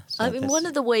 Yeah. So I mean, one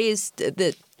of the ways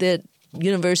that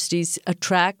universities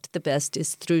attract the best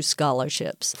is through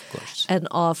scholarships. Of course. And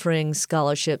offering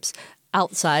scholarships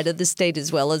outside of the state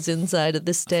as well as inside of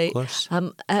the state. Of course.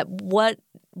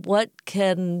 What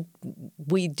can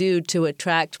we do to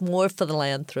attract more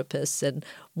philanthropists and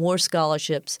more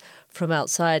scholarships from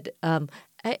outside?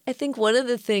 I think one of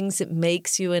the things that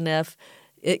makes UNF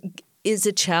is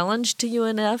a challenge to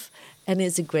UNF and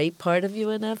is a great part of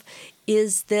UNF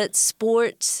is that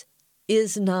sports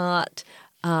is not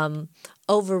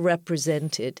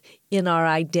overrepresented in our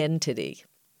identity.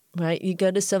 Right, you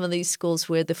go to some of these schools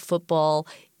where the football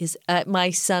is. My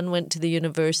son went to the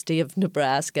University of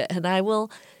Nebraska, and I will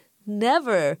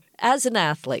never, as an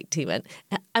athlete, T-Man,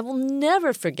 I will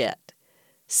never forget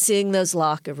seeing those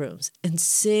locker rooms and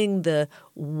seeing the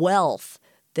wealth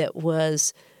that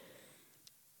was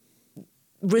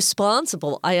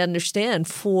responsible, I understand,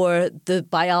 for the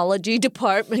biology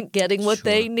department getting what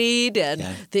they need and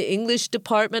the English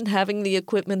department having the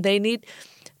equipment they need.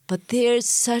 But there's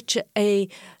such a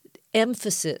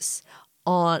emphasis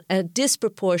on, a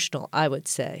disproportional, I would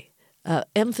say,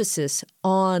 emphasis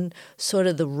on sort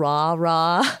of the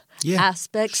rah-rah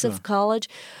aspects of college.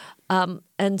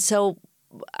 And so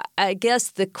I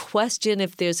guess the question,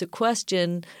 if there's a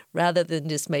question, rather than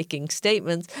just making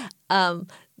statements,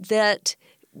 that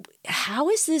how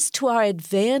is this to our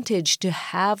advantage to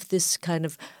have this kind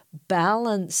of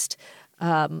balanced,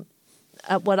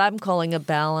 what I'm calling a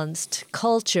balanced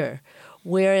culture,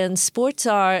 wherein sports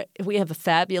we have a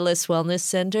fabulous wellness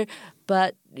center,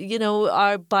 but,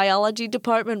 our biology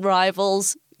department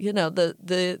rivals,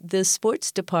 the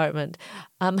sports department.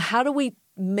 How do we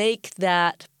make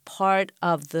that part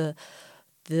of the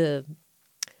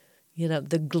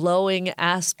glowing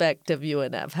aspect of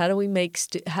UNF? How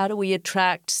do we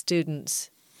attract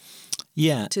students?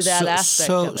 To that aspect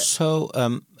of it. So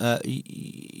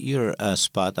you're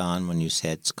spot on when you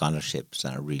said scholarships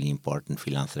are really important,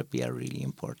 philanthropy are really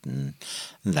important.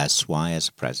 And that's why, as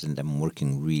president, I'm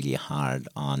working really hard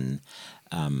on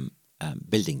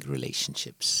building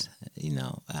relationships.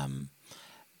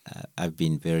 I've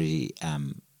been very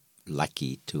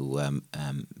lucky to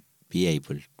be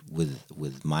able,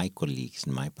 with my colleagues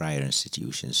in my prior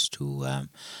institutions, to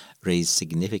raise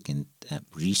significant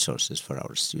resources for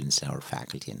our students, our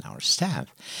faculty, and our staff.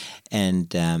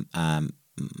 And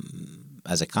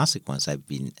as a consequence, I've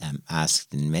been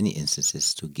asked in many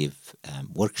instances to give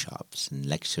workshops and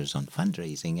lectures on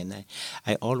fundraising, and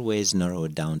I always narrow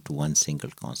it down to one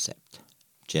single concept: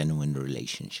 genuine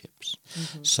relationships.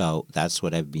 Mm-hmm. So that's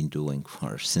what I've been doing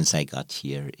since I got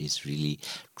here, is really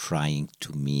trying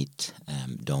to meet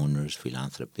donors,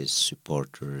 philanthropists,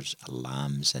 supporters,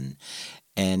 alums,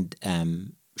 and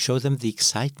show them the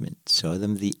excitement, show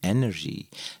them the energy,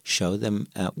 show them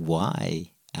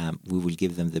why we will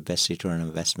give them the best return on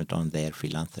investment on their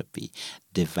philanthropy.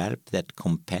 Develop that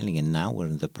compelling, and now we're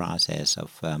in the process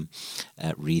of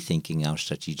rethinking our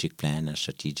strategic plan, our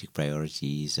strategic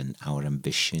priorities, and our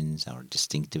ambitions, our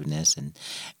distinctiveness.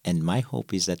 And my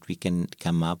hope is that we can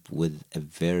come up with a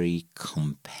very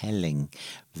compelling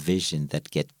vision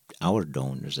that get our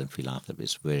donors and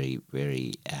philanthropists very,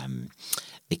 very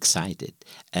excited,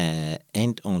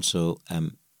 and also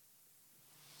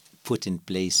put in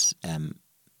place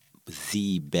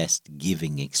the best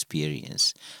giving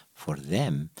experience for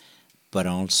them, but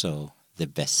also the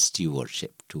best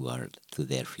stewardship to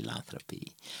their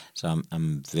philanthropy. So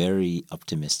I'm very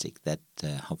optimistic that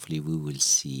hopefully we will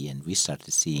see, and we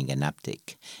started seeing, an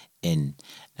uptick in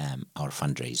our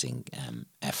fundraising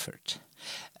effort.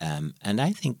 And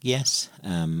I think, yes,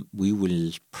 we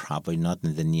will probably not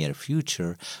in the near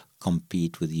future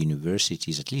compete with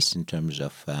universities, at least in terms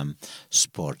of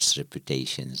sports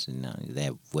reputations.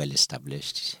 They're well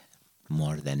established,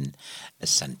 more than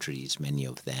centuries, many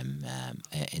of them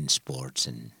in sports,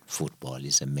 and football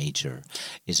is a major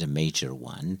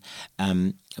one.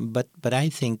 But I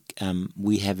think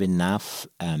we have enough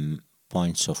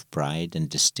points of pride and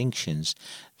distinctions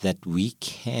that we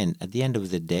can, at the end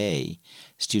of the day,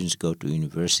 students go to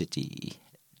university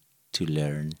to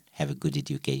learn, have a good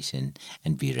education,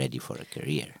 and be ready for a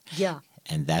career. Yeah.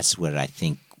 And that's where I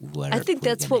think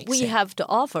that's what we have to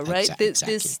offer, right?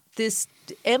 Exactly. This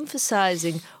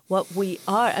emphasizing what we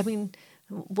are. I mean,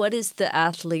 what is the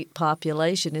athlete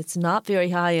population? It's not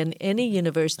very high in any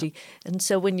university. And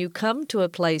so when you come to a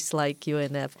place like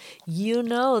UNF, you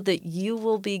know that you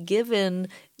will be given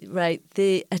right,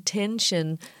 the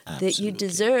attention that you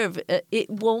deserve. It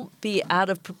won't be out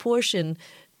of proportion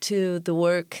to the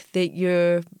work that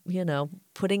you're,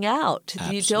 putting out.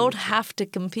 Absolutely. You don't have to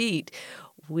compete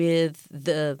with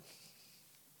the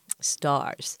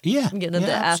stars. The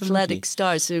athletic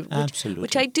stars,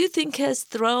 which I do think has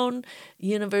thrown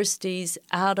universities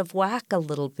out of whack a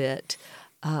little bit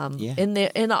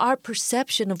in our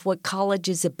perception of what college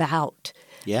is about.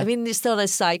 Yeah. I mean, just on a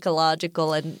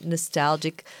psychological and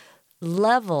nostalgic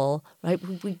level, right?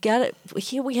 We got it.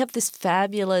 Here we have this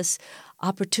fabulous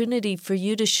opportunity for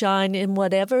you to shine in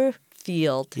whatever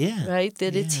field, right?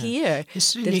 That it's here.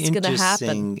 It's really that it's going to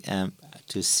happen.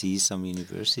 To see some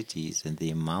universities and the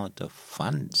amount of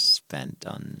funds spent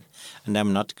on, and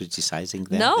I'm not criticizing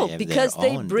them. No, they because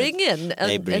they bring in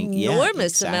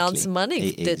enormous amounts of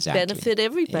money that benefit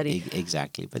everybody.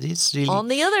 Exactly, but it's really on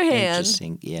the other hand,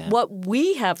 interesting. What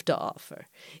we have to offer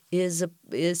is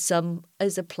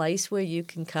a place where you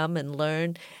can come and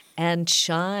learn and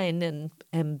shine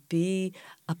and be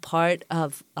a part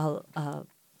of a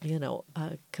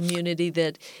community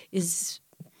that is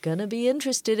going to be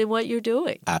interested in what you're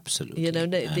doing. Absolutely.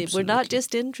 We're not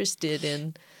just interested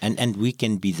in... And we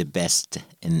can be the best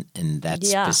in that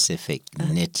specific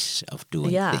niche of doing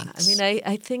things. I mean,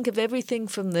 I think of everything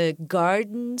from the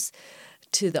gardens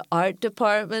to the art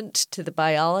department to the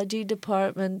biology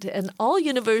department. And all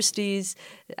universities,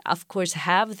 of course,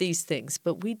 have these things,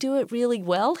 but we do it really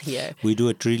well here. We do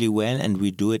it really well, and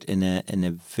we do it in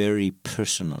a very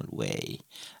personal way.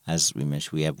 As we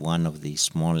mentioned, we have one of the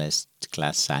smallest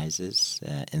class sizes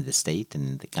in the state and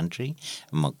in the country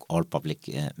among all public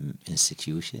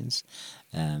institutions.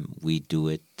 We do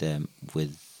it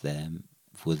with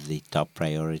the top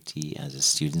priority as a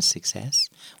student success.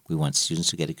 We want students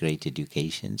to get a great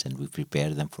education, and we prepare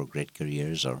them for great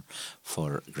careers or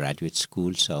for graduate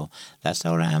school. So that's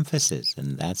our emphasis,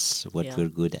 and that's what we're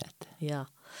good at. Yeah.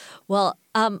 Well,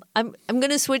 I'm going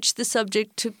to switch the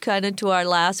subject to our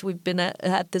last. We've been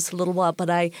at this a little while,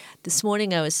 but this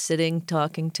morning I was sitting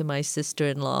talking to my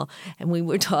sister-in-law, and we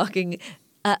were talking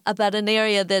about an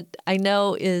area that I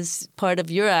know is part of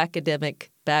your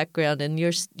academic background and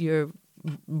your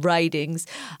writings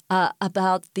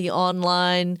about the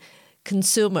online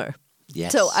consumer.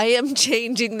 Yes. So I am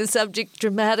changing the subject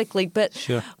dramatically, but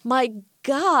my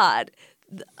God,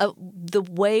 the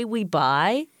way we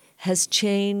buy has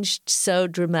changed so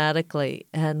dramatically,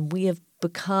 and we have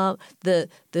become the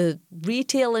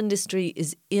retail industry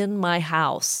is in my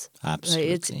house. Absolutely.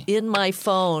 Right? It's in my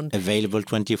phone. Available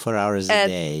 24 hours a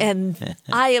day. And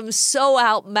I am so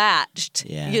outmatched.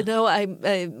 Yeah.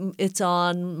 It's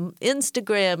on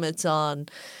Instagram, it's on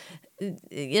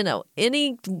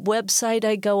any website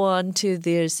I go on to,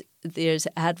 there's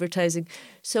advertising.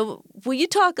 So will you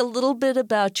talk a little bit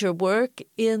about your work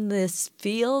in this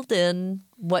field and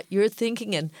what you're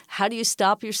thinking, and how do you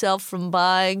stop yourself from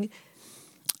buying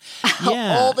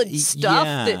all the stuff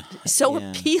that's so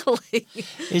appealing?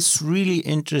 It's really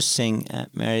interesting,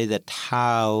 Mary, that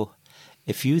how,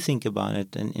 if you think about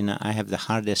it, and I have the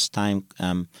hardest time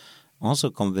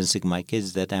also convincing my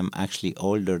kids that I'm actually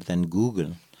older than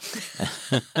Google.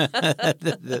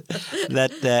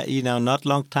 Not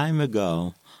long time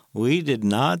ago, we did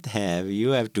not have,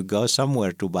 you have to go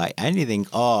somewhere to buy anything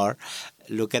or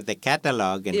look at the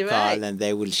catalog and call and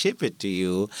they will ship it to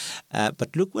you.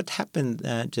 But look what happened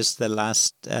just the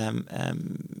last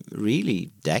really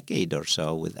decade or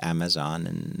so with Amazon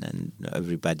and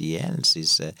everybody else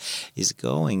is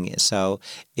going. So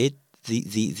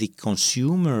the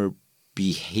consumer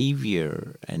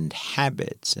behavior and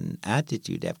habits and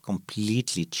attitude have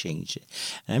completely changed.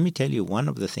 And let me tell you, one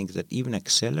of the things that even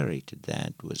accelerated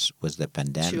that was the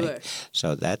pandemic. Sure.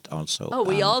 So that also...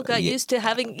 we all got used to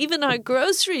having even our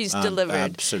groceries delivered.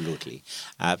 Absolutely.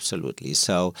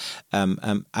 So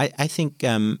I think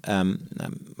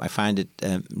I find it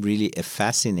really a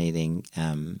fascinating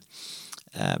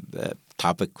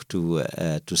topic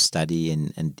to study,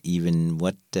 and even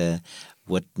what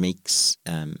makes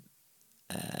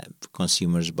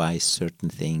consumers buy certain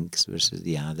things versus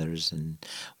the others, and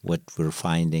what we're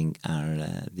finding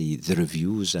are the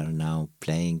reviews are now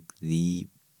playing the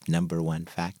number one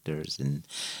factors in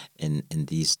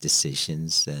these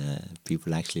decisions.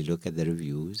 People actually look at the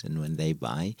reviews, and when they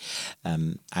buy,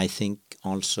 I think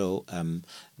also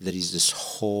there is this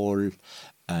whole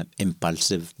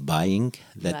impulsive buying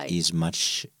that is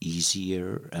much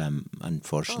easier,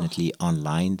 unfortunately,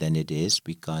 online than it is,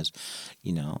 because,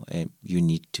 you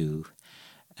need to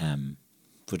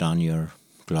put on your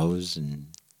clothes and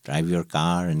drive your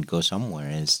car and go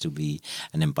somewhere else to be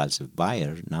an impulsive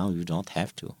buyer. Now you don't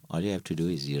have to. All you have to do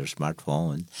is your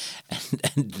smartphone,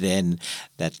 and then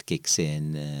that kicks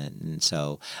in. And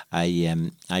so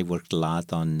I worked a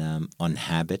lot on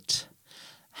habits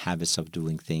of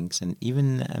doing things, and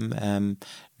even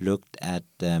looked at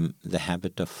the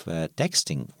habit of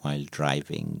texting while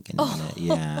driving. And,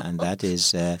 and that is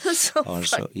so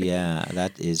also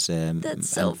that is that's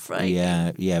so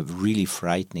frightening. Really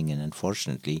frightening. And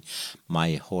unfortunately,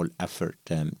 my whole effort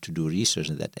to do research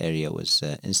in that area was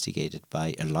instigated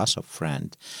by a loss of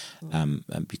friend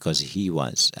because he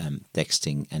was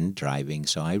texting and driving.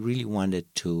 So I really wanted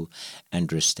to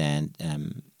understand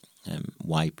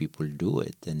why people do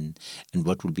it, and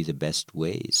what would be the best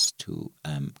ways to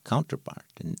counterpart.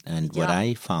 And what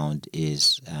I found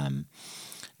is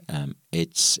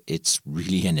it's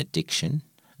really an addiction.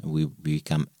 We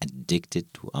become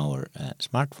addicted to our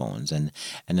smartphones, and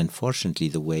unfortunately,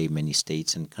 the way many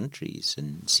states and countries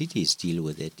and cities deal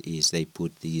with it is they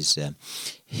put these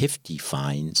hefty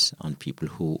fines on people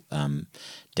who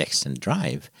text and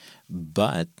drive.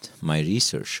 But my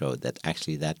research showed that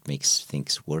actually that makes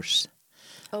things worse.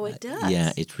 Oh, it does?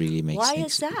 Yeah, it really makes Why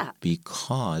things... is that?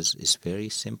 Because it's very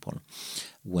simple.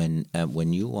 When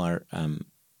you are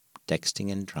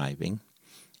texting and driving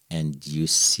and you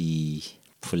see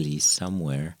police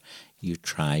somewhere, you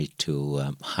try to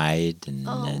hide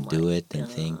and do it and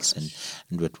things. And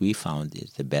what we found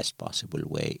is the best possible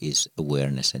way is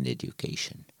awareness and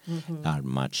education. Are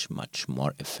much, much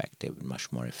more effective and much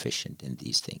more efficient in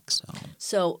these things.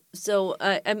 So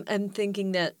I'm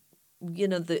thinking that,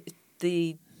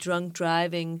 the drunk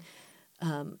driving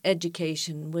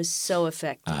education was so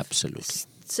effective. Absolutely.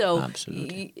 So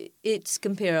Absolutely. It's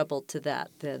comparable to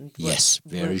that then. Yes,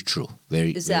 very true.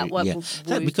 Very. Is that what?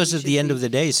 Because at the end of the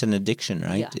day, it's an addiction,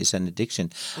 right? Yeah. It's an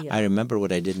addiction. Yeah. I remember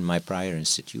what I did in my prior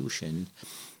institution.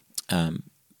 I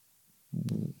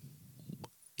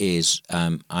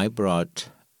brought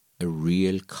a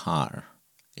real car.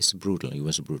 It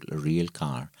was brutal. A real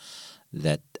car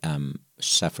that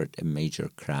suffered a major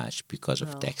crash because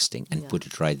of texting, and put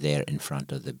it right there in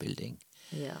front of the building.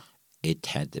 Yeah. It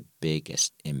had the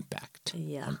biggest impact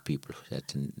on people who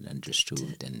had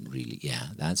understood, and really,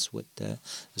 that's what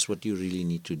you really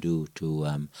need to do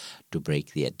to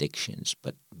break the addictions.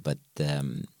 But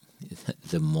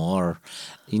the more,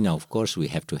 of course, we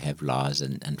have to have laws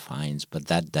and fines, but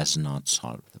that does not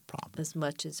solve the problem. As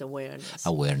much as awareness.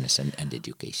 Awareness and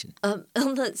education. On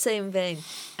that same vein,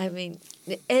 I mean,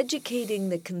 educating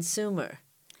the consumer.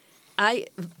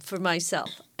 For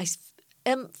myself, I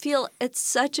feel it's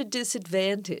such a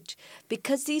disadvantage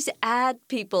because these ad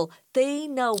people, they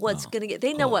know what's going to get.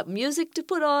 They know what music to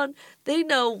put on. They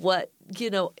know what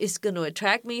is going to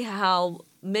attract me. How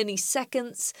many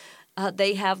seconds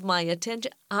they have my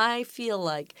attention. I feel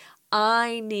like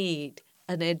I need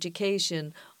an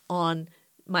education on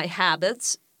my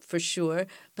habits for sure,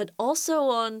 but also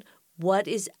on what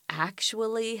is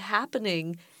actually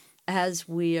happening as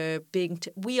we are being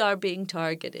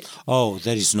targeted. Oh,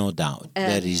 there is no doubt.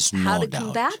 And there is no doubt. How to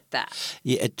combat that?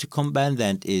 Yeah, to combat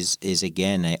that is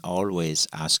again, I always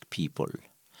ask people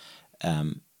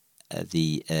the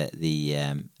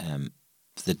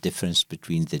difference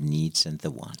between the needs and the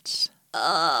wants.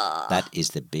 That is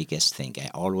the biggest thing. I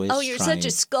always. Oh, you're such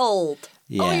a scold.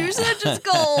 Yeah. Oh, you're such a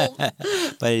scold.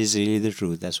 But it's really the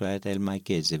truth. That's why I tell my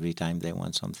kids every time they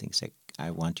want something, say,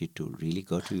 I want you to really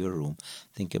go to your room,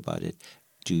 think about it.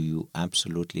 Do you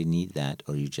absolutely need that,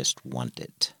 or you just want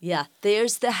it? Yeah,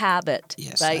 there's the habit,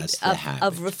 right? That's the habit.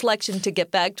 Of reflection. To get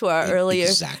back to our earlier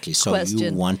exactly. So question.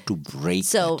 you want to break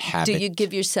that habit. So do you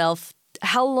give yourself?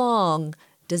 How long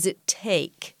does it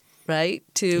take, right,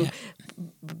 to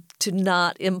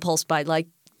not impulse buy? Like,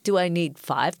 do I need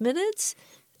 5 minutes?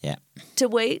 Yeah. To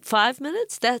wait 5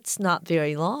 minutes? That's not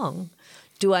very long.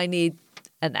 Do I need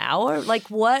an hour? Like,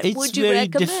 what would you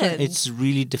recommend? Different. It's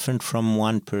really different from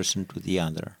one person to the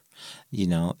other.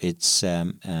 It's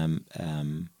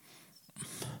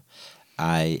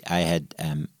I had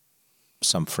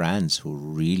some friends who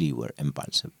really were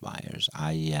impulsive buyers.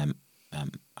 I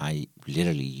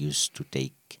literally used to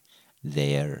take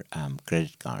their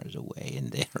credit cards away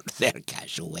and their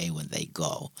cash away when they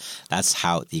go. That's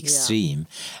how the extreme.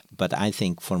 But I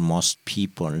think for most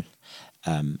people,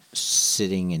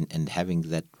 sitting and having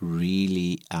that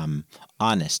really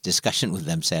honest discussion with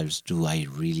themselves, do I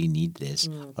really need this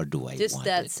or do I want it? Just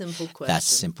that simple question. That's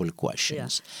simple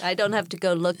questions. Yeah. I don't have to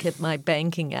go look at my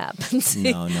banking app and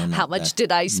see No, how much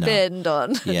did I spend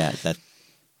on. Yeah, that.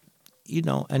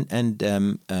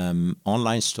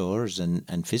 Online stores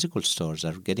and physical stores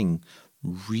are getting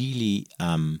really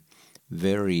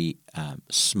very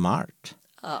smart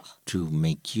to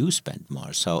make you spend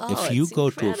more. So if you it's go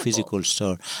incredible. to a physical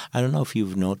store, I don't know if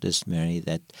you've noticed, Mary,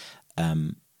 that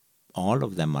all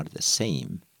of them are the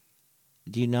same.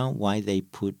 Do you know why they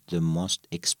put the most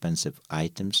expensive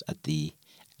items at the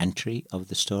entry of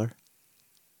the store?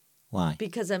 Why?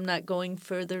 Because I'm not going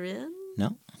further in?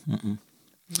 No? Mm-mm.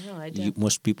 No, I don't.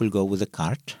 Most people go with a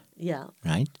cart, Yeah.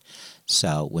 right?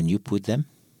 So when you put them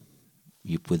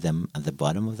at the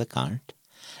bottom of the cart,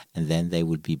 and then they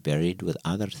will be buried with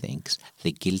other things.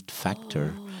 The guilt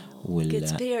factor will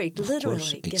gets buried, of literally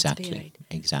course, gets exactly, buried.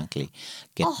 Exactly,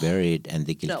 get buried, and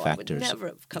the guilt No, factors. I would never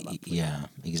have come up with Yeah,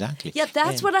 exactly. Yeah,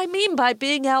 that's And- what I mean by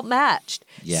being outmatched.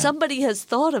 Yeah. Somebody has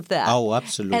thought of that. Oh,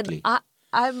 absolutely. And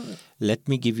I'm Let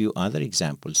me give you other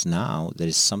examples. Now there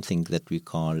is something that we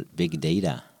call big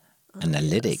data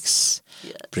analytics,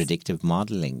 yes. predictive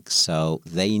modeling. So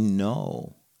they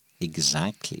know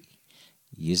exactly,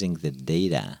 using the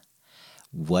data,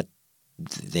 what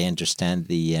they understand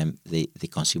the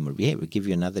consumer behavior. I'll give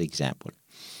you another example.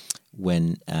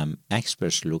 When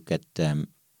experts look at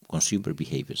consumer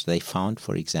behaviors, they found,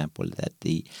 for example, that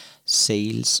the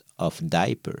sales of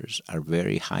diapers are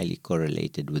very highly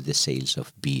correlated with the sales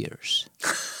of beers.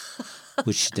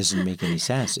 Which doesn't make any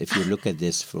sense if you look at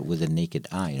this with a naked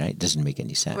eye, right? It doesn't make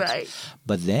any sense. Right.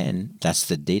 But then that's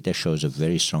the data shows a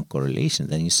very strong correlation.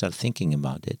 Then you start thinking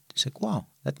about it. It's like, wow,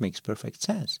 that makes perfect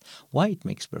sense. Why it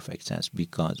makes perfect sense?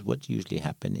 Because what usually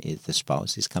happens is the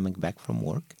spouse is coming back from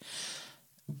work.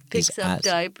 picks up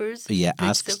diapers. Yeah,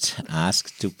 picks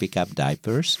asked to pick up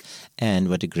diapers, and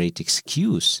what a great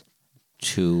excuse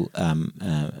to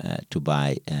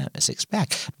buy a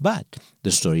six-pack. But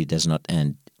the story does not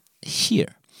end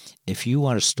here. If you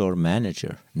are a store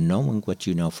manager, knowing what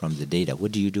you know from the data,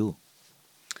 what do?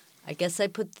 I guess I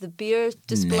put the beer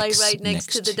display right next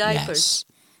to the diapers. Yes,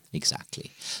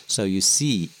 exactly. So you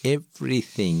see,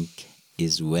 everything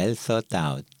is well thought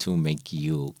out to make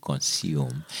you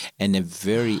consume in a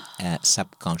very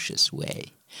subconscious way.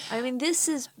 I mean, this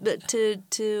is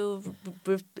to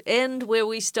end where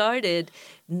we started,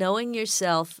 knowing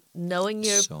yourself, knowing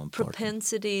your So important.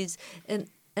 propensities, and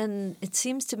it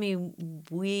seems to me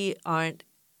we aren't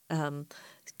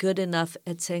good enough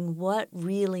at saying what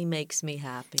really makes me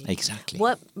happy. Exactly.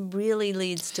 What really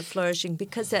leads to flourishing,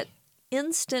 because that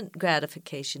instant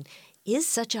gratification is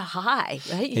such a high,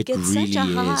 right? You It get really such a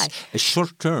high. is. A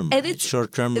short-term, And it's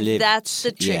short-term lived. That's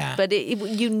the trick. Yeah. But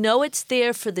you know it's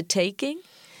there for the taking.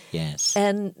 Yes.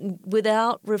 And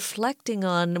without reflecting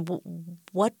on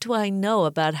what do I know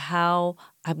about how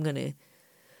I'm going to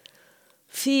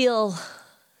feel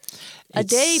a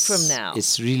day from now.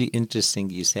 It's really interesting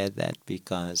you said that,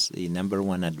 because the number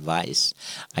one advice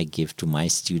I give to my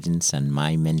students and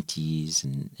my mentees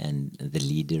and the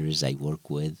leaders I work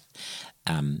with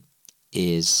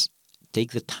is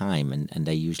take the time, and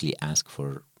I usually ask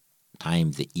for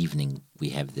time the evening we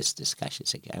have this discussion.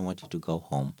 It's like, I want you to go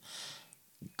home,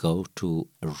 go to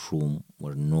a room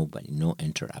where no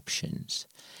interruptions,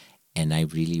 and I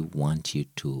really want you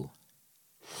to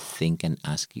think and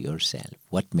ask yourself,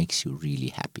 what makes you really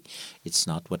happy? It's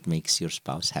not what makes your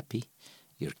spouse happy,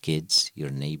 your kids, your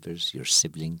neighbors, your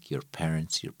sibling, your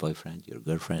parents, your boyfriend, your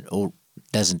girlfriend, or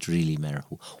doesn't really matter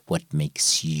who. What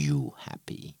makes you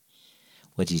happy?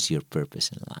 What is your purpose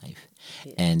in life?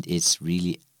 Yeah. And it's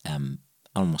really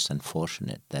almost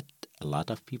unfortunate that a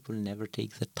lot of people never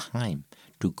take the time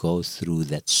to go through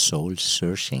that soul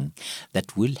searching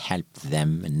that will help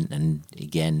them, and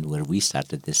again, where we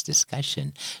started this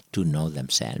discussion, to know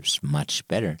themselves much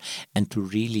better, and to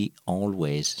really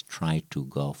always try to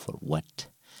go for what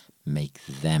make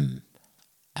them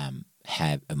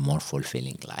have a more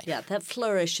fulfilling life. Yeah, that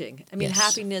flourishing. I mean, Yes.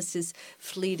 Happiness is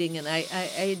fleeting, and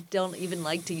I don't even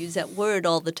like to use that word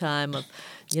all the time of,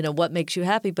 what makes you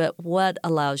happy, but what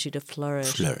allows you to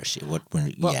flourish. Flourish. Well,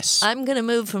 yes. I'm going to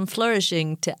move from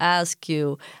flourishing to ask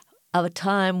you of a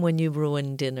time when you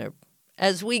ruined dinner.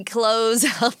 As we close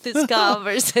out this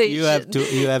conversation, You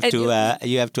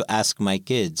have to ask my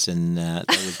kids, and they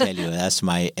will tell you that's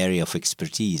my area of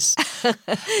expertise.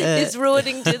 Is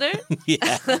ruining dinner?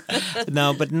 Yeah.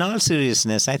 No, but in all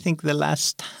seriousness, I think the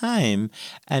last time,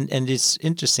 and it's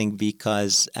interesting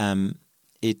because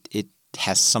it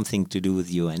has something to do with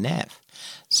UNF.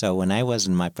 So when I was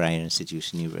in my prior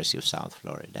institution, University of South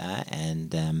Florida,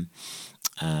 and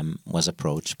was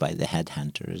approached by the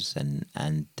headhunters,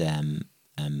 and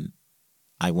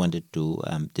I wanted to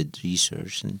did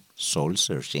research and soul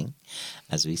searching,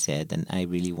 as we said, and I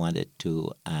really wanted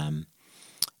to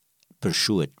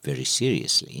pursue it very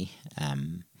seriously.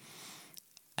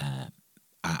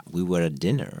 We were at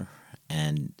dinner,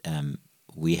 and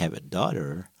we have a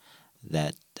daughter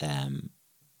that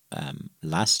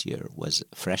last year was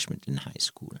a freshman in high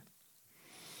school.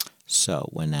 So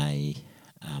when I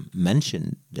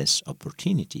mentioned these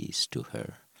opportunities to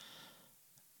her,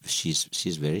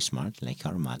 she's very smart, like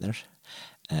her mother.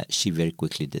 She very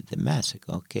quickly did the math. Like,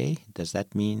 okay, does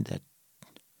that mean that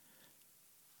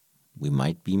we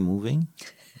might be moving?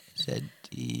 I said,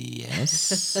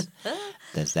 yes.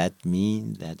 Does that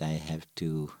mean that I have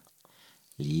to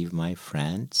leave my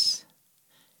friends?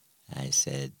 I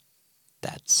said,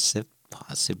 that's a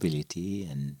possibility,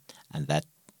 and that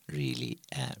really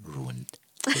ruined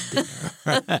the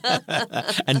dinner.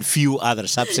 And few other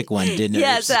subsequent dinners.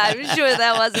 Yes, I'm sure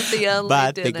that wasn't the only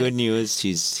But dinner. the good news,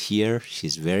 she's here,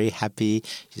 she's very happy,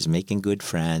 she's making good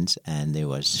friends, and there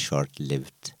was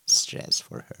short-lived stress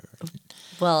for her.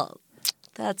 Well,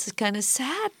 that's a kind of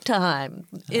sad time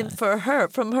for her,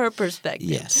 from her perspective.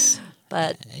 Yes.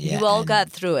 But Yeah, you all and got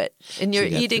through it, and you're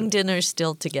she got eating through. dinner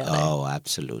still together. Oh,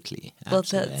 absolutely. Well,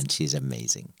 Absolutely. And she's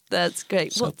amazing. That's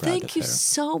great. So well, proud thank of you her.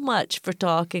 so much for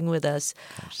talking with us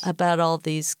about all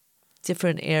these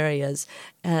different areas.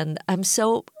 And I'm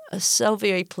so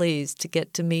very pleased to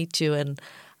get to meet you, and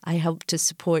I hope to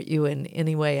support you in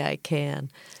any way I can.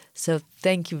 So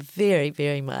thank you very,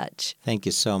 very much. Thank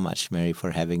you so much, Mary,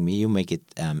 for having me. You make it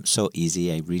so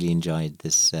easy. I really enjoyed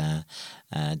this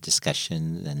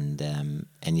discussion, and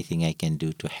anything I can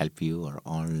do to help you or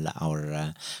all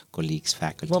our colleagues,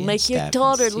 faculty, We'll and make your staff and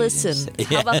daughter students. listen.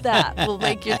 How about that? We'll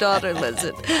make your daughter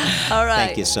listen. All right.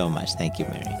 Thank you so much. Thank you,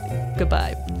 Mary.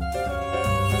 Goodbye.